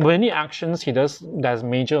many actions he does that's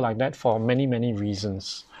major like that for many, many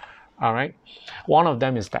reasons. All right? One of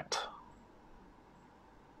them is that.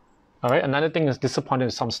 All right, another thing is disappointed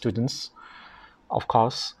with some students, of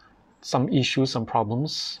course, some issues, some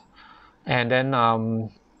problems. And then,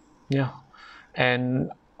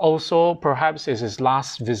 and also perhaps it's his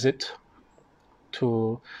last visit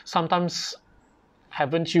to, sometimes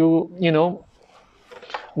haven't you know,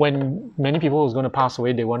 when many people is going to pass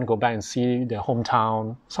away, they want to go back and see their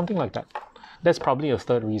hometown, something like that. That's probably a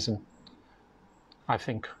third reason, I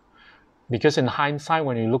think. Because in hindsight,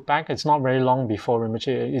 when you look back, it's not very long before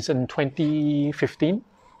Rinpoche. It's in 2015,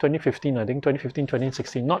 I think, 2015,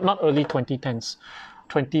 2016, not early 2010s,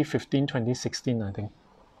 2015, 2016, I think.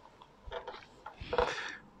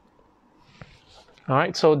 All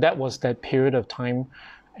right, so that was that period of time.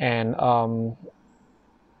 And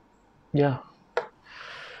yeah.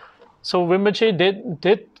 So Rinpoche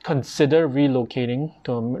did consider relocating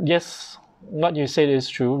to, yes, what you said is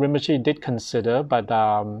true. Rinpoche did consider, but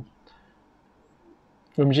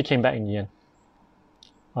Rinpoche came back in the end.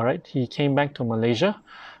 All right, he came back to Malaysia,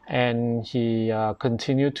 and he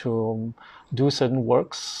continued to do certain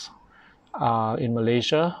works in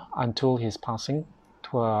Malaysia until his passing,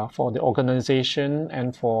 for the organization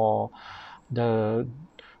and for the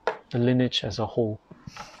lineage as a whole.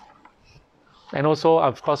 And also,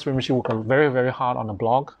 of course, Rinpoche worked very, very hard on the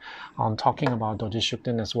blog, on talking about Dorje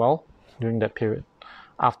Shugden as well during that period.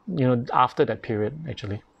 After that period,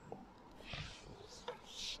 actually.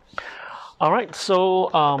 All right, so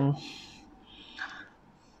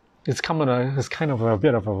it's kind of a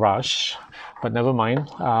bit of a rush, but never mind.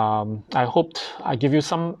 I hoped I give you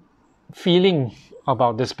some feeling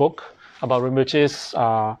about this book, about Rinpoche's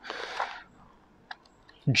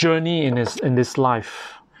journey in this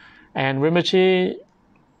life. And Rinpoche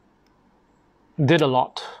did a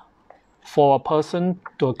lot. For a person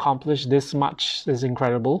to accomplish this much is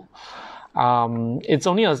incredible. It's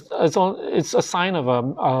a sign of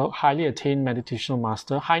a highly attained meditational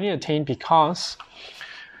master. Highly attained because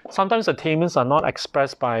sometimes attainments are not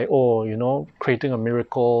expressed by creating a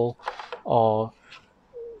miracle or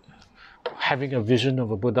having a vision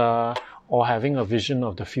of a Buddha or having a vision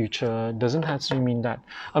of the future. Doesn't necessarily mean that.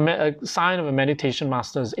 A sign of a meditation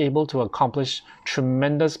master is able to accomplish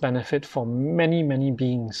tremendous benefit for many, many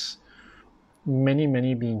beings. Many,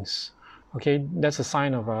 many beings. Okay, that's a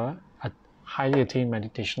sign of a highly attained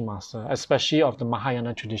meditation master, especially of the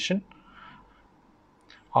Mahayana tradition,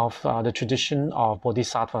 of the tradition of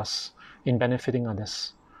bodhisattvas in benefiting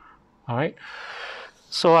others. All right.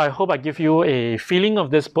 So I hope I give you a feeling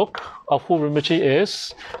of this book, of who Rinpoche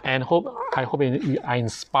is, and I hope I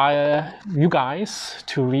inspire you guys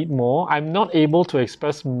to read more. I'm not able to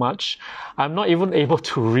express much. I'm not even able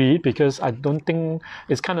to read because I don't think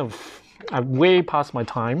it's I'm way past my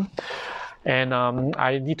time. And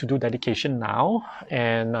I need to do dedication now.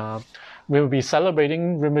 And we will be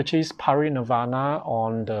celebrating Rinpoche's Parinirvana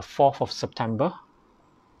on the 4th of September,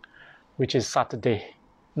 which is Saturday.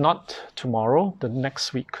 Not tomorrow, the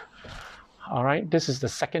next week. All right, this is the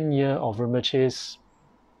second year of Rinpoche's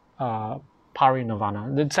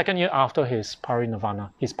Parinirvana, the second year after his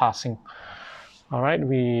Parinirvana, his passing. All right,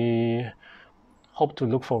 we hope to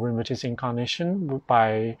look for Rinpoche's incarnation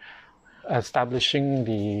by establishing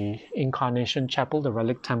the Incarnation Chapel, the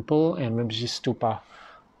Relic Temple, and Rinpoche's Stupa.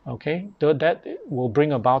 Okay, that will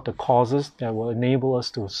bring about the causes that will enable us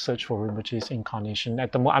to search for Rinpoche's incarnation.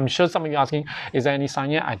 I'm sure some of you are asking, is there any sign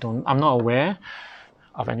yet? I'm not aware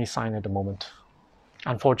of any sign at the moment.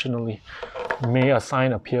 Unfortunately, may a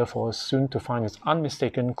sign appear for us soon to find its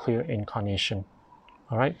unmistaken, clear incarnation.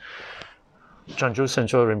 All right. Chanchu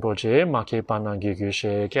Sencho Rinpoche, Maki Panangi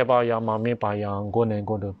Gushe, Keba Yamami Payang, Gonen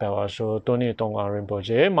Godu Pewasho, Tony Tonga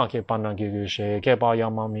Rinpoche, Maki Panangi Gushe, Keba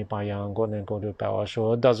Yamami Payang, Gonen Godu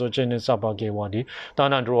Pewasho, Dazo Chene Sabaki Wadi,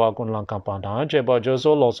 Tanandrua Kunlan Kampana, Jeba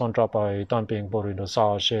Joso, Loson Trapa, Tamping Borido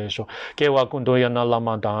Sao Shesho, Kewa Kundoyana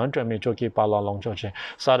Lamadan, Tremichoki Pala Longchoche,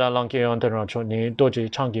 Sada Lanki Antenachoni, Doji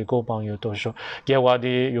Changi Gopang Yutosho,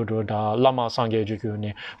 Gewadi Yudoda, Lama Sange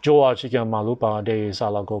Jukuni, Joa Chicken Malupa, De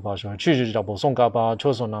Sala Gopasho, Chuju Double Sonkapa,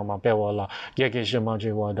 Chosonama Pewala, Yaki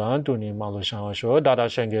Shimaji Wadan, Tuni Malushan Show, Dada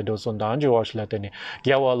Shenge Dosundan, Josh Latini,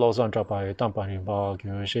 Gawa Lozon Trapa, Tampani Bag,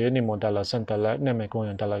 Yushi, Modella Central,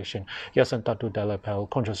 Nemekoyan Election, Yasantatu Delepel,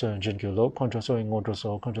 Controso Jingulo, Controso in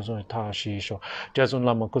Otroso, Controso Tashi Show, Jason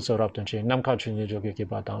Lama Kuso Raptanchi, Namka Chini Jogi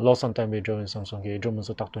Batan, Losanta Mejo in Samsung,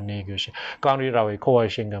 Drumus Takto Negushi, Kanri Rawi, Koa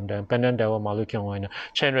Shingam, then Penandela Malukian,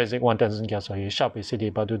 Chain Raising 1000 Gasoy, Shapi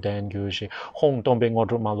City Badu Dan Gushi, Hong Tombing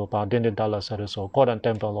Odru Malupa, Dindi Dala Saruso, Kodan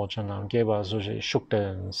Temple Lochanam, gave us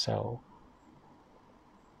Shukta and Cell.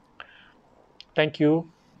 Thank you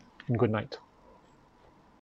and good night.